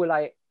 how will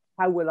I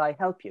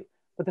help you?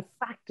 But the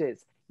fact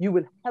is, you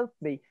will help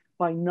me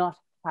by not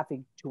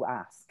having to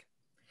ask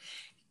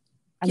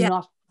and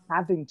not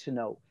having to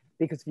know.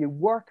 Because if you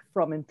work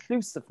from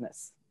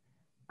inclusiveness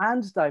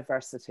and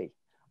diversity,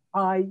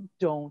 I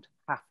don't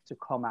have to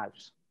come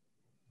out.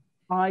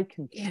 I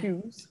can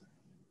choose.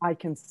 I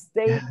can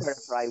stay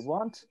wherever I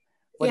want.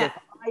 But if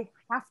I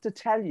have to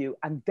tell you,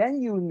 and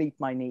then you'll meet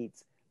my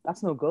needs,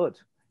 that's no good.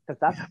 Because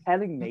that's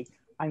telling me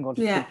I'm going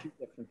to treat you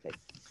differently.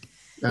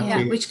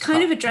 Which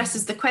kind of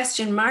addresses the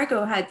question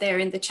Margot had there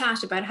in the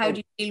chat about how do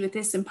you deal with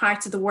this in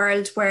parts of the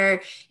world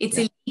where it's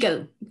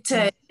illegal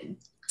to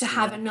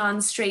have a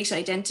non-straight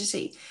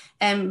identity,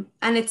 and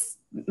it's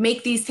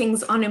make these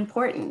things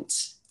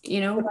unimportant, you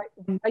know.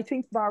 I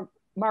think,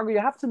 Margot, you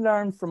have to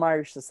learn from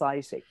Irish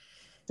society.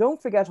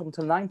 Don't forget, up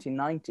until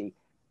 1990,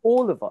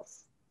 all of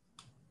us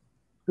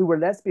who were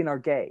lesbian or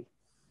gay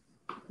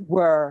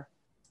were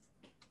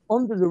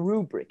under the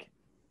rubric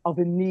of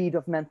in need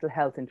of mental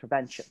health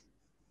intervention.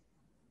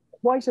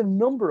 Quite a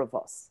number of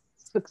us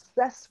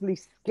successfully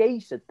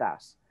skated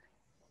that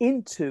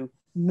into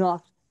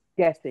not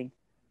getting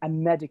a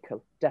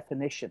medical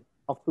definition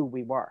of who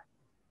we were.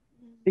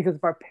 Because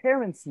if our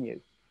parents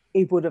knew,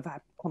 it would have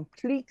had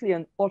completely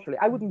and utterly,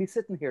 I wouldn't be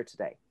sitting here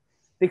today,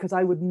 because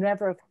I would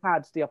never have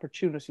had the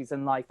opportunities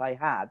in life I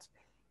had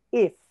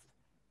if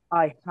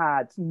I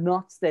had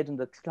not stayed in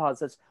the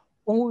closet,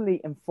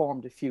 only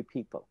informed a few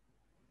people.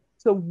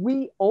 So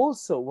we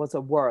also was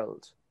a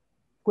world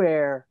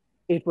where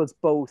it was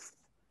both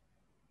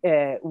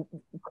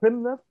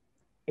criminal,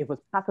 it was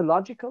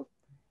pathological,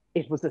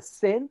 it was a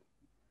sin,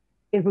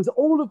 it was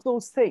all of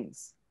those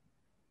things.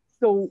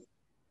 So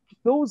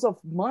those of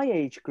my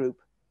age group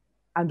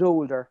and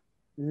older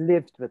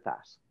lived with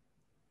that,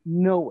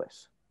 know it.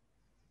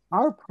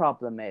 Our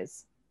problem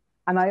is,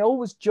 and I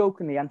always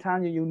jokingly, and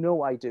Tanya, you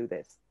know I do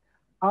this,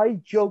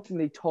 I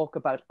jokingly talk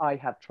about I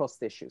have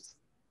trust issues.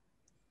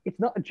 It's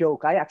not a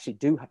joke. I actually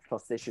do have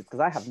trust issues because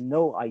I have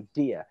no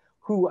idea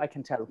who I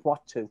can tell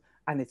what to,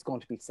 and it's going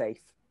to be safe.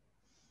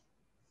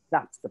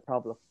 That's the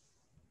problem.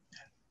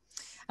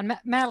 And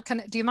Mel,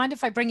 do you mind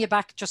if I bring you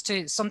back just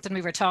to something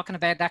we were talking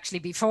about actually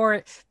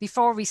before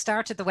we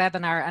started the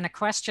webinar, and a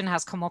question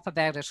has come up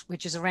about it,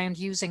 which is around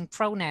using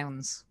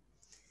pronouns.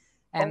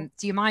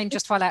 Do you mind,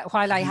 just while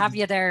I have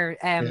you there,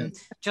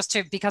 just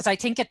to, because I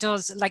think it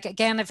does, like,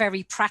 again, a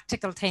very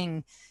practical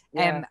thing,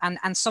 and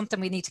something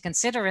we need to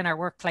consider in our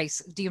workplace.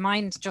 Do you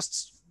mind,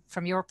 just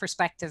from your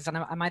perspective, and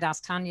I might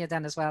ask Tanya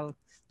then as well.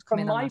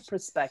 From my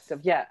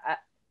perspective,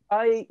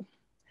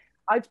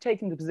 I've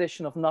taken the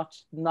position of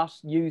not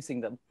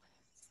using them,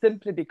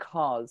 simply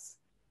because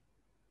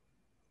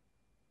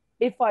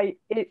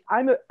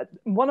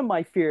one of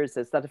my fears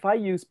is that if I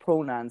use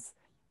pronouns,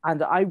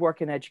 and I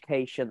work in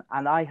education,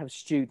 and I have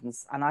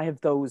students, and I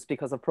have those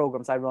because of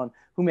programs I run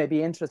who may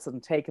be interested in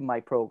taking my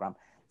program.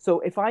 So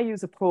if I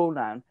use a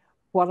pronoun,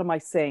 what am I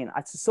saying?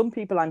 To some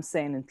people, I'm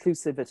saying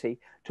inclusivity.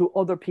 To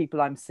other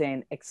people, I'm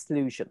saying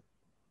exclusion.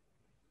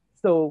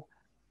 So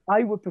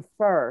I would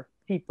prefer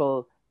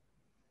people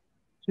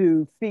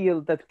to feel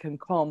that can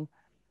come,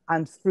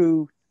 and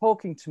through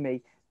talking to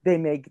me, they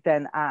may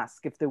then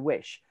ask if they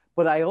wish.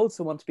 But I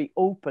also want to be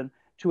open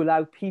to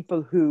allow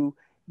people who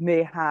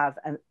may have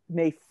and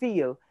may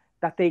feel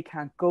that they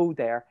can't go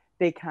there,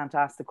 they can't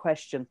ask the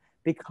question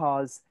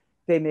because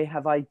they may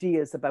have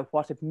ideas about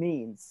what it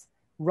means,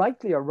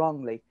 rightly or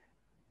wrongly,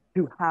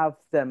 to have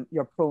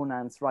your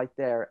pronouns right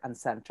there and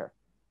center.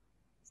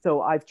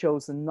 So I've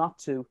chosen not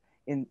to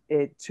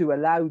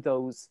allow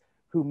those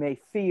who may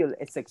feel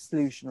it's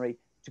exclusionary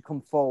to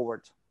come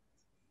forward.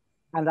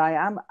 And I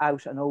am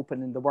out and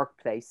open in the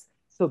workplace,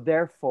 so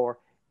therefore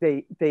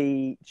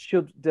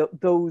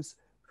those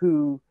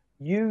who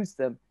use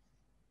them,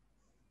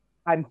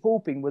 I'm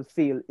hoping will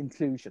feel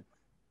inclusion.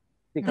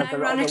 Because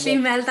ironically,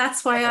 Mel,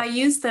 that's why I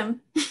use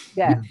them.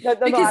 Yeah,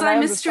 because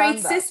I'm a straight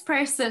cis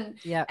person.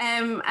 Yeah.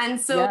 And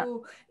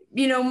so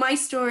you know, my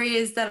story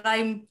is that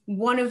I'm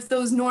one of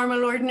those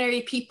normal,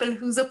 ordinary people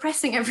who's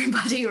oppressing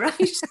everybody, right?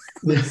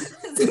 So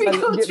we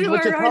go through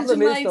but the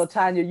problem is, lives. though,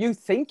 Tanya, you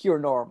think you're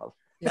normal.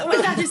 Yeah.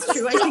 Well, that is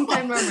true. I think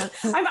I'm normal.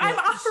 I'm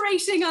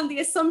operating on the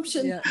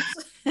assumption.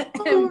 But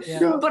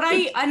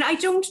I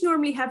don't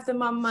normally have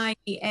them on my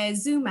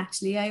Zoom,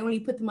 actually. I only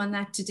put them on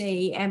that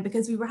today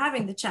because we were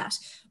having the chat.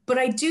 But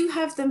I do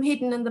have them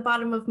hidden in the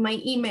bottom of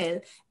my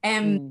email.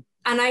 And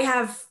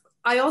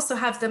I also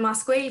have them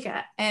as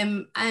Gaeilge,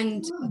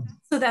 and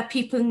so that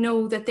people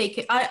know that they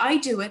can, I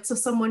do it so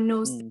someone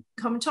knows they can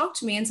come and talk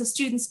to me. And so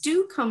students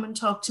do come and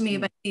talk to me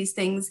about these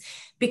things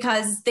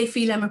because they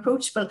feel I'm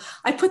approachable.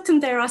 I put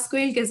them there as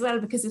Gaeilge as well,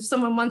 because if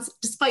someone wants,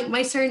 despite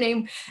my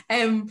surname,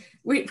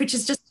 which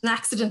is just an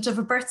accident of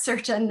a birth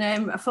cert and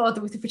a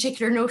father with a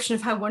particular notion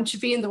of how one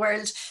should be in the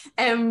world,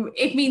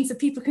 it means that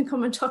people can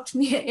come and talk to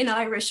me in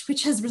Irish,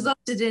 which has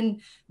resulted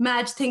in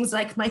mad things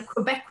like my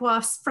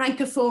Quebecois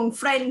francophone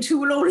friend who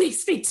will only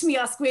speak to me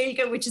as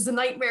Gaeilge, which is a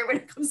nightmare when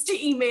it comes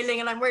to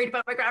emailing, and I'm worried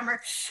about my grammar.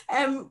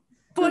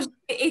 But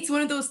it's one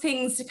of those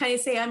things to kind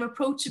of say I'm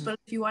approachable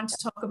if you want to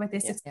talk about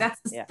this. That's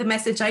the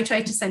message I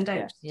try to send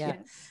out.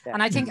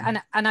 And I think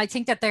and I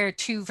think that there are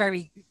two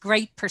very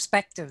great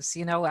perspectives,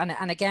 you know,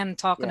 and again,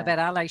 talking about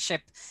allyship,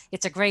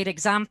 it's a great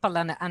example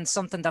and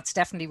something that's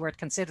definitely worth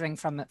considering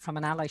from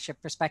an allyship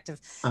perspective.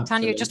 Absolutely.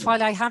 Tanya, just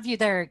while I have you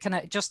there, can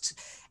I just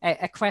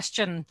a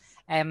question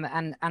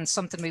and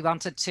something we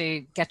wanted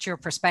to get your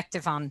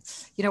perspective on.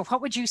 You know,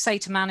 what would you say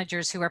to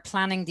managers who are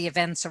planning the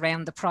events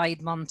around the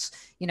Pride Month,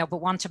 you know,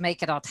 but want to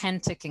make it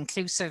authentic,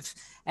 inclusive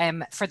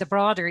for the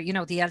broader, you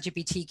know, the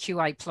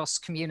LGBTQI plus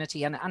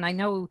community? And I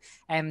know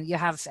you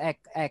have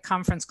a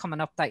conference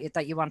coming up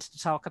that you wanted to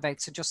talk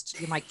about. So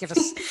just, you might give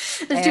us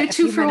a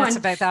few minutes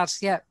about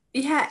that.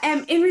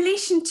 In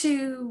relation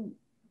to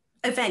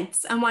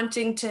events and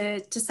wanting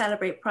to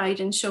celebrate Pride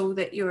and show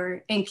that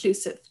you're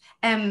inclusive,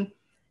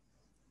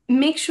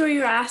 make sure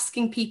you're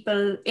asking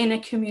people in a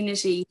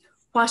community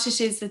what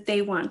it is that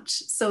they want,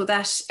 so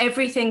that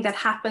everything that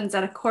happens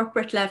at a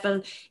corporate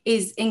level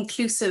is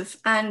inclusive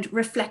and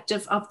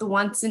reflective of the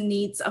wants and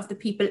needs of the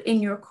people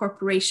in your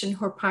corporation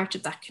who are part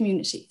of that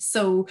community.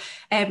 So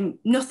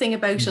nothing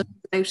about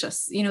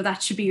us, you know,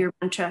 that should be your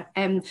mantra.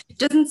 It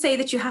doesn't say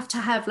that you have to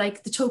have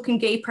like the token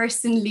gay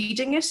person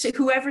leading it.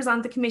 Whoever's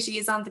on the committee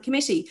is on the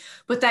committee,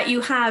 but that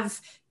you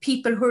have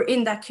people who are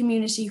in that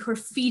community who are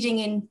feeding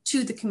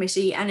into the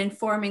committee and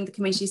informing the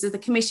committee. So the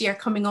committee are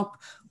coming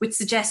up with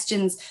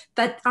suggestions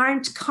that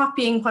aren't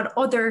copying what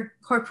other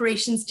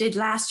corporations did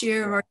last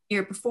year or the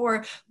year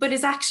before, but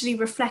is actually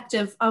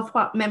reflective of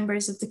what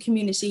members of the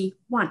community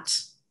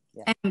want.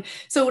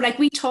 So like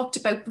we talked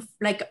about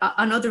like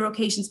on other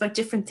occasions about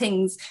different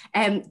things,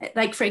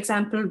 like for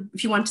example,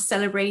 if you want to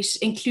celebrate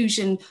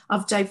inclusion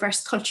of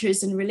diverse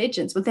cultures and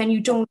religions, but then you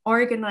don't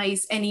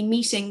organize any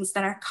meetings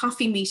that are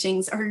coffee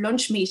meetings or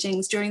lunch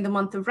meetings during the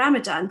month of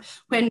Ramadan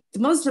when the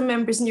Muslim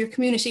members in your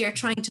community are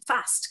trying to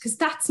fast, because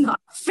that's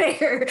not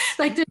fair.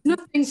 Like there's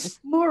nothing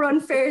more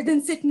unfair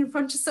than sitting in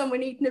front of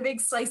someone eating a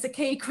big slice of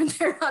cake when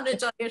they're on a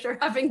diet or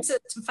having to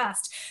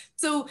fast.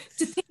 So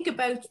to think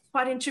about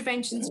what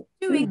interventions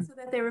you're doing so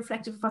that they're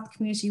reflective of what the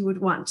community would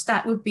want,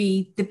 that would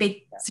be the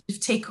big sort of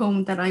take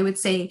home that I would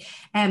say.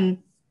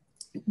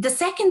 The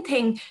second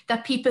thing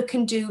that people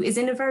can do is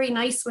in a very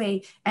nice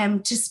way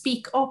to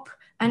speak up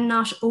and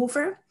not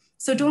over.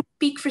 So don't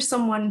speak for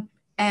someone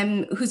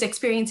whose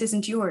experience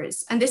isn't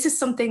yours. And this is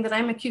something that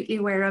I'm acutely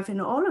aware of in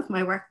all of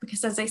my work,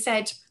 because as I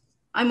said,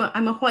 I'm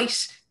a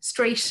white,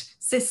 straight,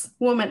 cis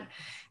woman.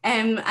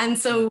 And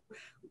so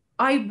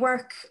I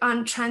work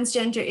on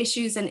transgender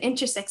issues and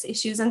intersex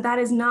issues, and that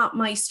is not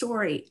my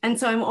story. And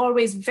so I'm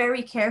always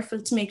very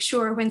careful to make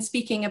sure when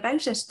speaking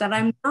about it that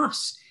I'm not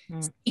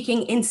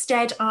speaking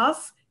instead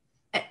of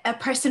a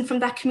person from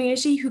that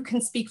community who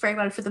can speak very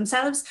well for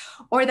themselves,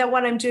 or that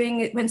what I'm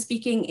doing when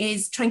speaking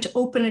is trying to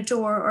open a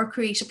door or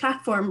create a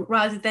platform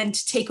rather than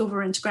to take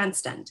over and to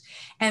grandstand.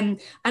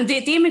 And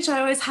the image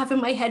I always have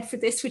in my head for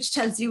this, which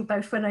tells you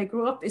about when I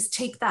grew up, is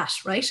Take That,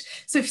 right?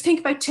 So if you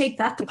think about Take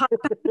That, the pop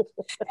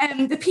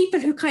the people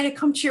who kind of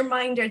come to your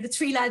mind are the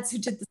three lads who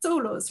did the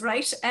solos,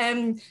 right?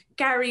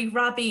 Gary,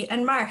 Robbie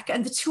and Mark,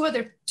 and the two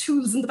other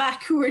tools in the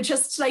back who are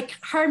just like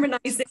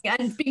harmonizing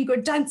and being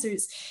good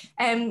dancers,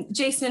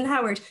 Jason and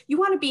Howard. You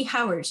want to be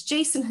Howard.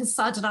 Jason has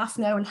sodded off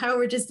now and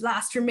Howard is the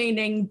last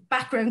remaining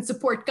background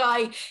support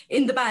guy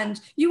in the band.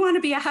 You want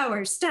to be a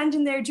Howard,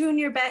 standing there doing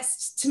your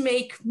best to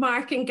make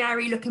Mark and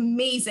Gary look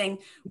amazing,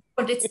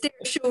 but it's their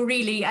show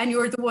really and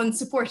you're the one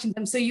supporting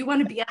them. So you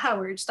want to be a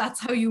Howard. That's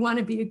how you want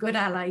to be a good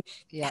ally,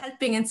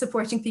 helping and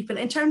supporting people.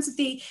 In terms of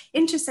the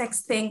intersex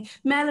thing,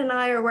 Mel and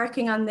I are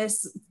working on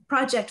this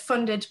project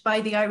funded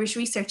by the Irish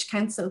Research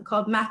Council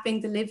called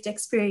Mapping the Lived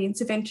Experience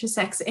of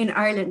Intersex in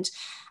Ireland.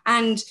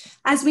 And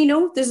as we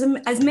know, there's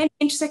as many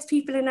intersex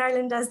people in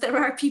Ireland as there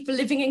are people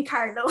living in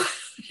Carlow.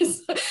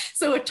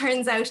 So it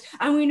turns out,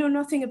 and we know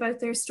nothing about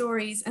their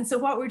stories. And so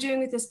what we're doing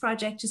with this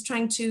project is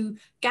trying to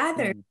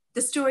gather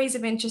the stories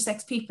of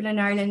intersex people in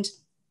Ireland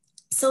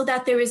so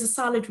that there is a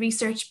solid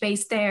research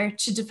base there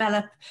to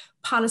develop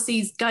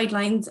policies,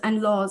 guidelines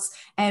and laws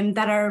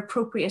that are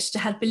appropriate to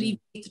help alleviate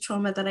the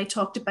trauma that I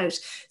talked about.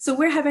 So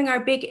we're having our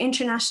big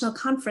international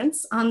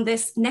conference on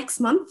this next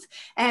month.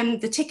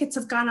 The tickets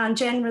have gone on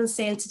general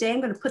sale today.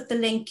 I'm going to put the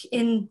link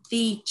in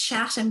the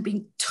chat. I'm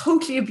being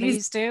totally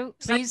abused.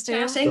 Please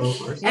do.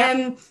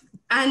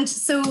 And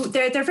so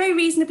they're very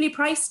reasonably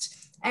priced,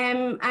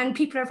 and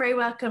people are very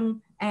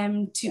welcome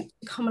to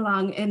come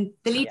along. And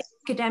the leading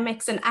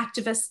academics and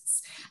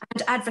activists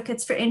and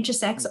advocates for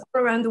intersex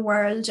all around the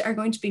world are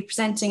going to be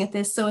presenting at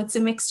this. So it's a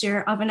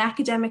mixture of an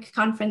academic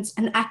conference,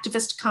 an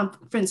activist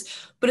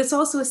conference, but it's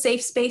also a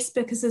safe space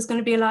because there's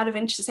going to be a lot of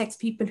intersex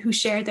people who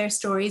share their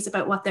stories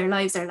about what their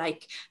lives are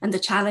like and the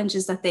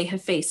challenges that they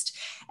have faced.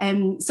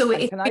 Can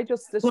I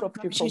just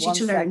disrupt you for 1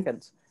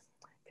 second?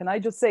 Can I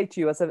just say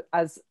to you,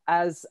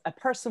 as a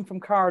person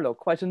from Carlow,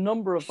 quite a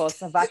number of us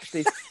have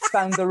actually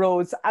found the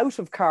roads out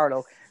of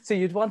Carlow. So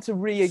you'd want to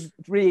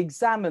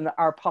re-examine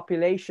our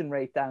population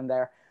rate down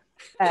there.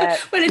 Well,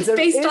 it's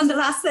based on the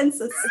last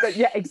census.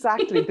 Yeah,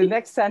 exactly. The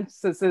next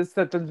census is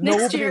that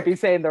nobody will be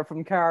saying they're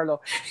from Carlow.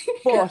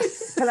 But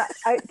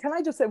can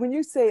I just say, when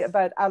you say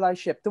about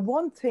allyship, the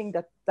one thing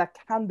that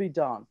can be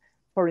done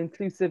for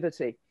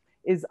inclusivity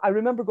is, I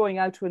remember going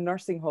out to a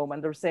nursing home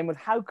and they were saying, well,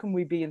 how can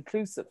we be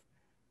inclusive?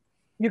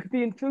 You could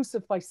be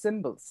inclusive by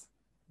symbols.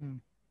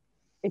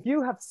 If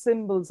you have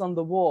symbols on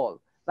the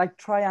wall, like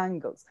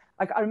triangles,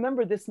 like I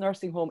remember this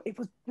nursing home, it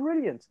was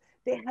brilliant.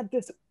 They had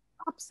this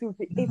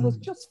absolutely, it was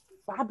just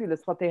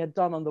fabulous what they had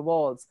done on the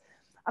walls.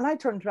 And I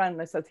turned around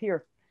and I said,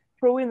 here,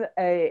 throw in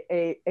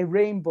a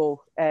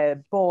rainbow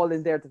ball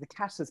in there that the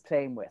cat is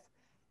playing with.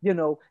 You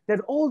know, they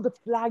had all the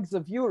flags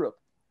of Europe.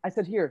 I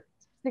said, here,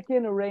 stick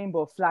in a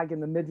rainbow flag in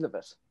the middle of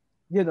it.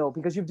 You know,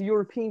 because you have the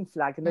European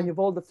flag and then you have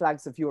all the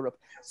flags of Europe.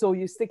 So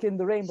you stick in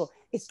the rainbow.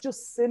 It's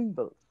just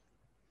symbol.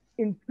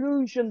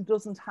 Inclusion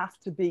doesn't have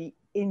to be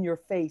in your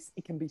face.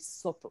 It can be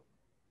subtle.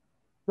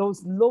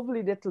 Those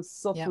lovely little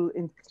subtle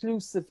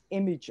inclusive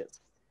images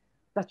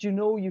that you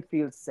know you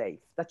feel safe,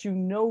 that you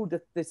know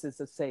that this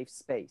is a safe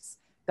space,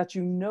 that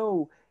you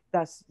know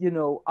that, you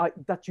know,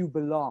 that you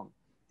belong.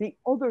 The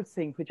other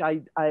thing which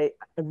I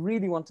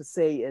really want to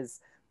say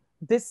is,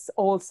 this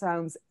all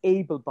sounds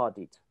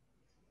able-bodied.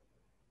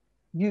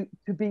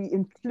 To be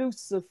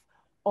inclusive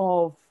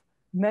of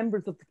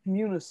members of the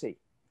community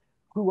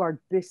who are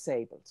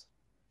disabled.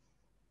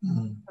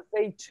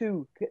 They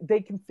too, they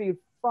can feel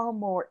far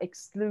more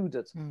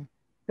excluded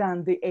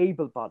than the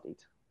able-bodied.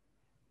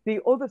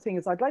 The other thing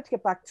is, I'd like to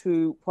get back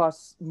to what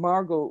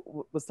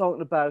Margot was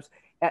talking about,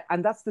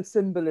 and that's the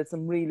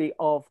symbolism really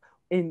of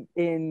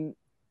in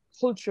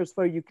cultures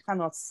where you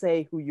cannot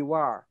say who you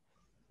are,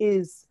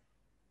 is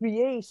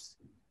create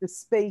the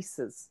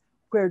spaces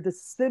where the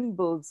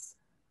symbols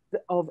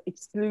of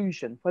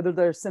exclusion, whether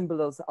they're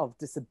symbols of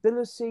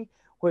disability,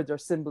 whether they're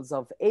symbols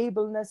of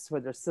ableness,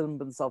 whether they're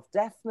symbols of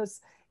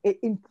deafness,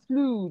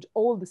 include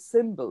all the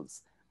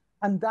symbols.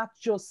 And that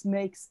just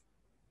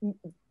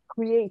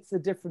creates a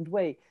different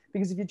way.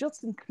 Because if you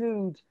just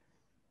include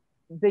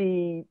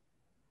the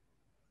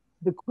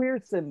queer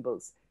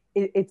symbols,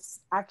 it's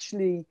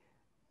actually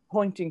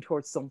pointing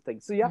towards something.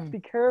 So you have to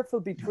be careful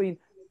between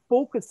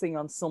focusing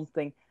on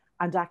something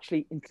and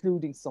actually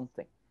including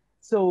something.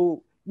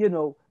 So, you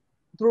know,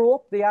 throw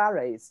up the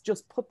arrays,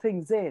 just put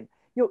things in.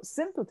 You know,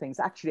 simple things,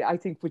 actually, I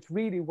think, which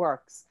really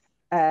works.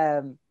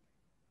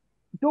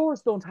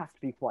 Doors don't have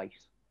to be white,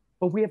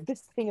 but we have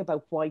this thing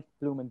about white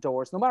blooming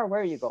doors, no matter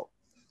where you go.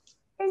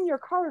 In your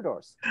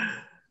corridors,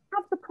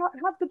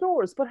 have the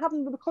doors, but have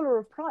them with the colour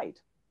of pride.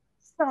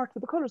 Start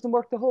with the colours and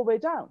work the whole way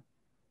down.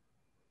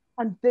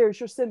 And there's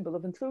your symbol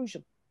of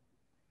inclusion.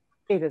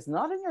 It is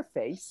not in your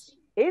face,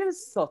 it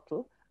is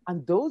subtle,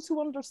 and those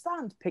who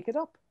understand pick it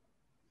up.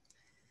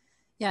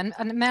 Yeah,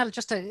 and Mel,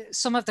 just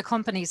some of the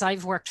companies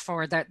I've worked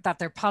for, that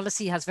their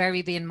policy has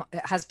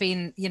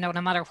been, you know,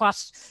 no matter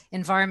what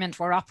environment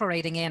we're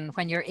operating in,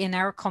 when you're in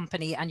our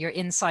company and you're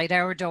inside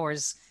our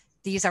doors,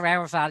 these are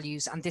our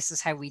values and this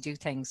is how we do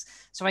things.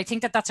 So I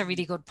think that that's a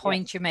really good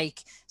point you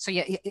make. So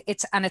yeah,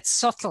 it's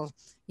subtle,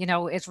 you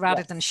know, it's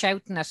rather than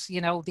shouting it, you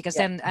know, because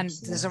then, and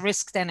there's a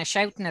risk then of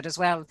shouting it as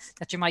well,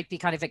 that you might be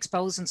kind of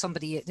exposing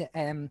somebody,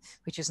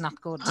 which is not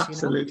good.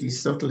 Absolutely, you know?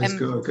 Subtle is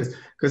good,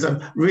 because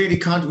I'm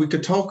really we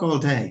could talk all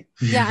day.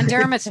 Yeah, and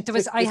Dermot,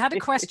 I had a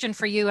question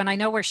for you, and I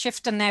know we're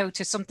shifting now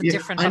to something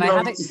different. But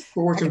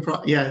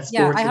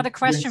I had a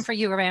question for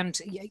you around,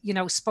 you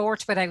know,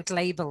 sport without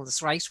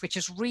labels, right? Which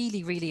is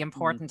really, really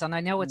important, and I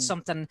know it's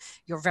something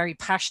you're very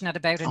passionate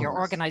about, and your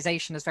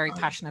organisation is very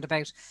passionate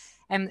about.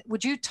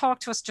 Would you talk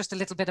to us just a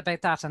little bit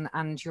about that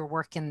and your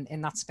work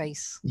in that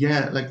space?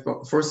 Yeah, like,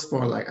 first of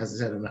all, like, as I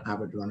said, I'm an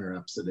avid runner,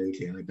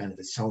 absolutely, and I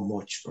benefit so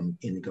much from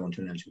going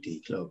to an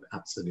LGBT club,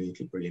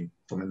 absolutely brilliant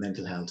for my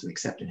mental health and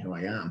accepting who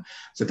I am.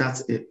 So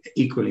that's it.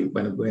 Equally,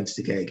 when I went to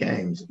the Gay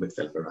Games with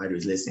Philip Ryder,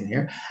 who's listening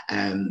here,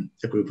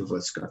 a group of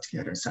us got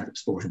together and started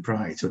Sport and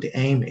Pride. So the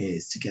aim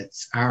is to get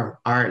our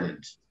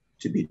Ireland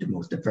to be the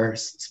most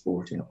diverse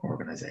sporting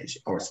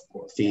organisation or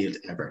sport field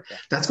ever.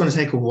 That's going to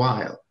take a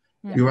while.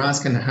 You were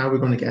asking how we're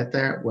going to get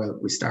there. Well,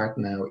 we start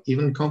now.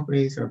 Even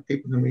companies or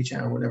people can reach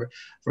out or whatever.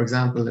 For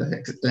example,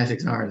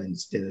 Athletics Ireland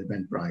did an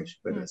Eventbrite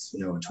with us,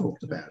 and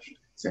talked about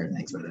certain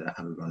things, whether that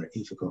have runner,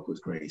 Aoife Cook was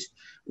great,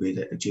 we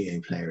had GA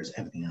players,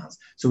 everything else.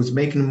 So it's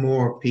making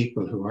more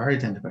people who are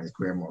identified as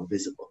queer more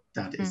visible.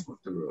 That is what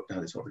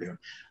that is what we're doing.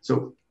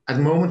 So at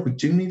the moment, we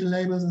do need the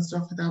labels and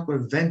stuff like that, but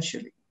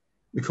eventually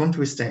we come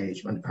to a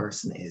stage when the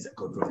person is a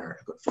good runner,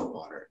 a good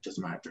footballer, it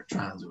doesn't matter if they're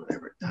trans or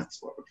whatever,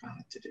 that's what we're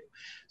planning to do.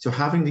 So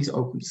having these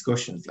open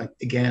discussions, like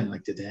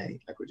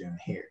today, like we're doing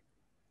here,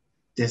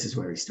 this is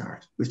where we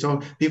start. We've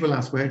told people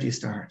ask, where do you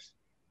start?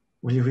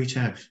 Will you reach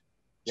out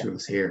to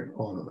us here,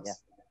 all of us?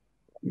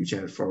 Reach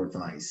out for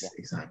advice,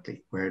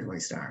 exactly. Where do I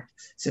start?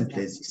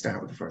 Simply as you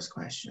start with the first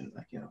question,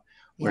 like,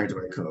 where do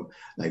I go?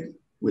 Like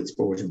with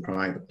Sport and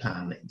Private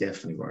Plan,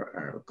 definitely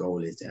our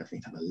goal is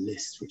definitely to have a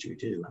list, which we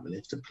do, have a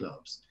list of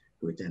clubs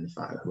who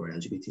identify who are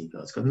LGBT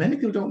plus. Because many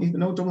people don't even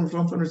know Dublin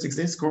front runners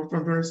exist, corporate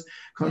front runners,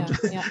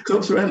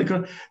 clubs around the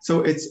country.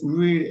 So it's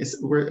really,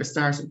 we're a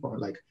starting point,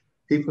 like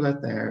people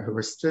out there who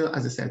are still,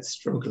 as I said,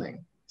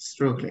 struggling,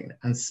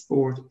 and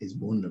sport is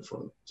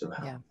wonderful to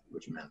have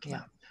with mental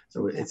health.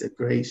 So it's a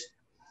great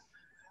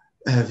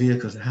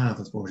vehicle to have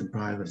in Sport and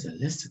Private is a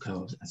list of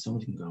clubs, and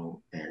somebody can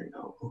go, there you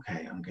go,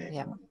 okay, I'm gay,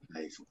 I want to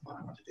play football,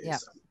 I want to do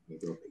something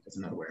because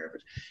I'm not aware of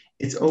it.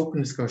 It's open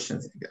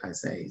discussions, I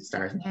say,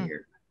 starting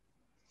here.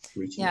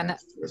 And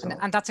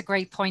that's a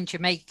great point you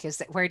make, is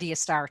that where do you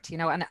start,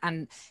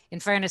 and in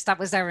fairness, that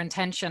was our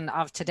intention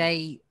of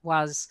today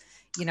was,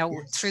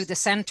 through the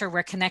centre,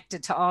 we're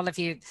connected to all of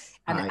you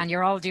and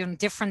you're all doing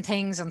different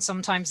things, and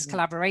sometimes it's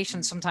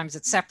collaboration, sometimes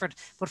it's separate.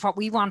 But what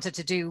we wanted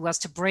to do was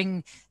to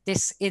bring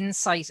this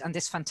insight and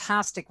this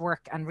fantastic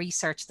work and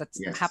research that's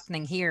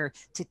happening here,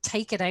 to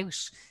take it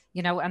out,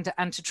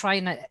 and to try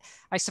and,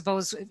 I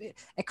suppose,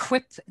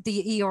 equip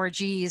the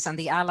ERGs and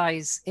the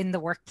allies in the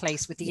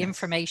workplace with the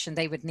information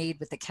they would need,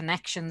 with the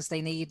connections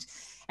they need.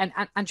 And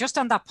just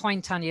on that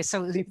point, Tanya,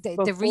 so the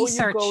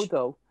research... Before you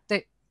go,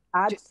 though,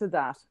 add to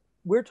that,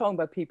 we're talking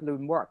about people who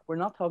work. We're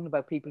not talking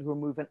about people who are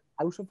moving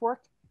out of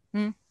work.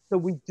 So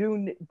we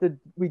do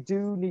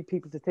need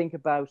people to think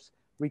about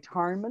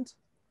retirement.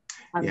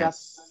 And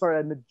that's for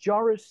a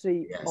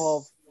majority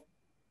of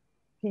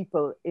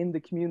people in the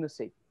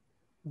community.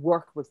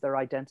 Work was their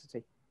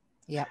identity.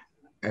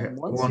 And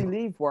once you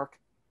leave work,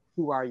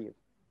 who are you?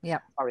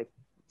 Sorry,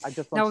 I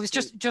just want it was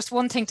just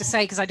one thing to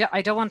say, because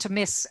I don't want to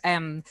miss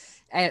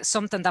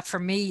something that for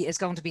me is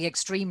going to be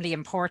extremely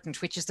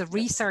important, which is the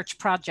research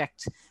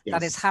project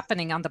that is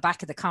happening on the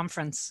back of the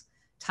conference,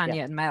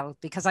 Tanya and Mel,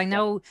 because I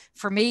know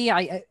for me,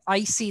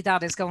 I see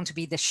that as going to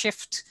be the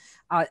shift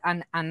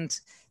and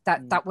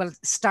that will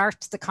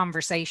start the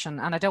conversation,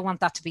 and I don't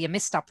want that to be a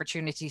missed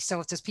opportunity. So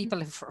if there's people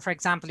who, for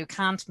example, who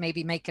can't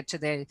maybe make it to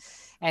the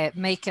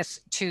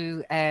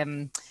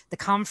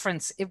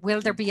conference,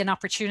 will there be an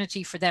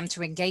opportunity for them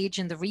to engage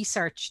in the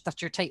research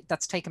that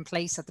that's taking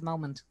place at the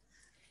moment?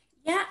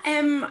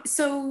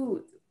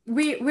 So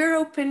we're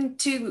open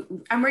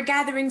to, and we're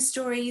gathering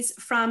stories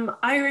from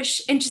Irish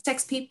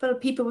intersex people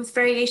with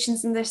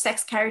variations in their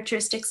sex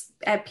characteristics,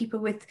 people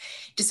with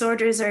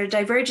disorders or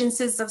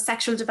divergences of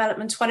sexual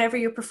development, whatever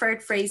your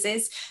preferred phrase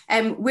is.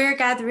 We're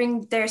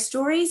gathering their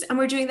stories, and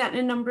we're doing that in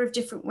a number of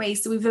different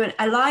ways. So we've a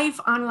live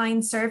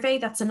online survey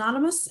that's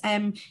anonymous.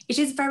 It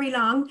is very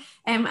long,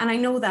 and I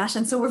know that,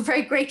 and so we're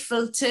very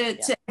grateful to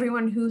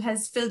everyone who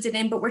has filled it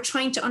in, but we're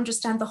trying to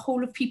understand the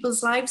whole of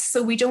people's lives.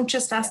 So we don't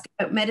just ask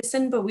about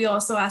medicine, but we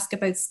also ask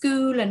about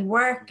school and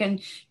work and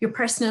your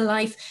personal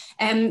life.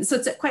 So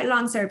it's quite a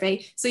long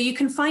survey. So you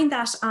can find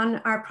that on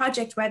our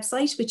project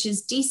website, which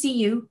is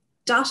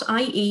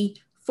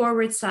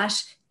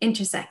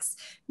dcu.ie/intersex.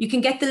 You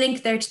can get the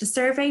link there to the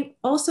survey.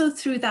 Also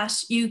through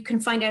that, you can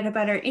find out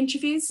about our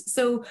interviews.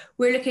 So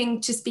we're looking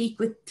to speak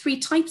with 3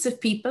 types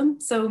of people.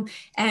 So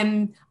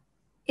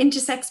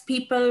intersex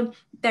people,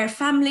 their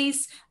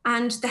families,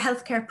 and the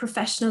healthcare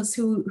professionals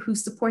who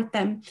support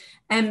them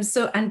and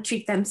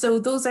treat them. So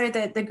those are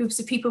the groups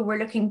of people we're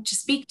looking to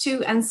speak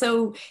to. And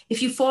so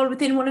if you fall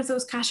within one of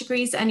those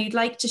categories and you'd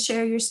like to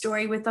share your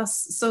story with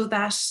us so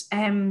that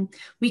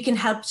we can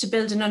help to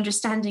build an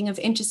understanding of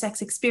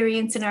intersex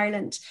experience in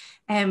Ireland,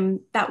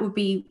 that would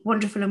be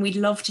wonderful, and we'd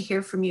love to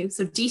hear from you.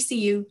 So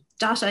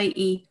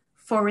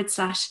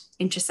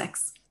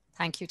dcu.ie/intersex.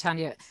 Thank you,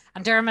 Tanya.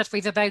 And Dermot,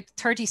 we've about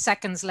 30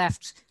 seconds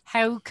left.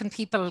 How can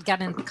people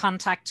get in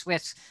contact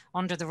with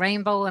Under the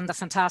Rainbow and the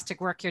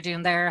fantastic work you're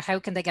doing there? How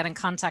can they get in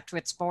contact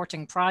with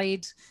Sporting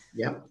Pride?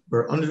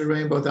 We're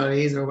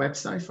undertherainbow.ie is our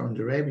website for Under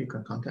the Rainbow. You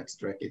can contact us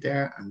directly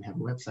there, and we have a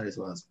website as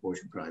well,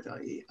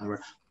 sportingpride.ie. And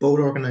both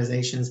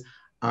organisations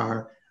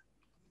are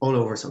all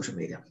over social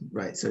media,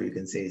 right? So you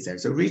can see it's there.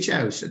 So reach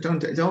out.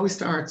 It always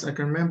starts. I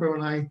can remember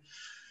when I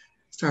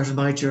started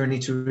my journey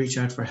to reach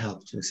out for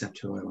help, to accept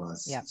who I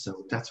was.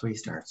 So that's where you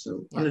start.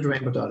 So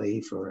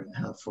undertherainbow.ie for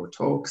help, for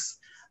talks,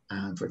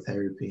 and for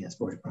therapy, and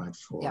Sporting Pride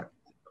for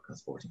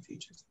sporting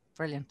features.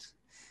 Brilliant.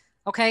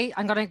 Okay,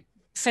 I'm going to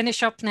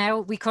finish up now.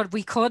 We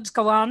could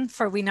go on,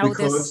 for we know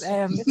this,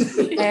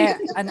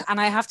 and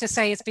I have to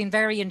say it's been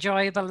very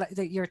enjoyable.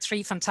 You're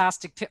three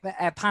fantastic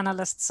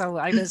panelists, so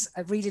I was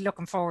really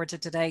looking forward to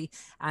today,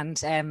 and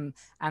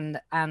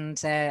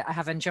I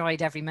have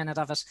enjoyed every minute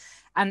of it.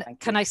 And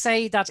can I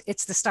say that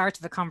it's the start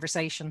of a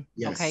conversation?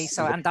 Yes. Okay,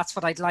 so and that's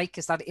what I'd like,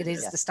 is that it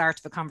is the start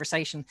of a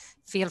conversation.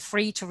 Feel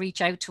free to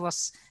reach out to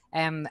us.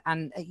 And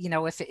you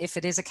know, if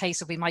it is a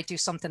case of we might do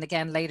something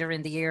again later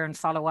in the year and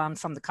follow on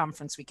from the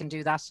conference, we can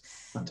do that.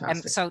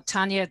 So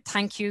Tanya,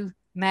 thank you.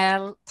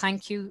 Mel,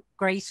 thank you.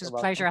 Great, it was a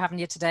pleasure having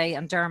you today.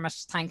 And Dermot,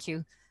 thank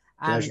you.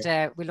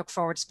 And we look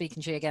forward to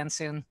speaking to you again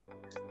soon.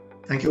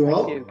 Thank you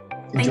all.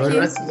 Enjoy the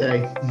rest of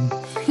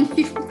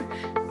the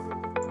day.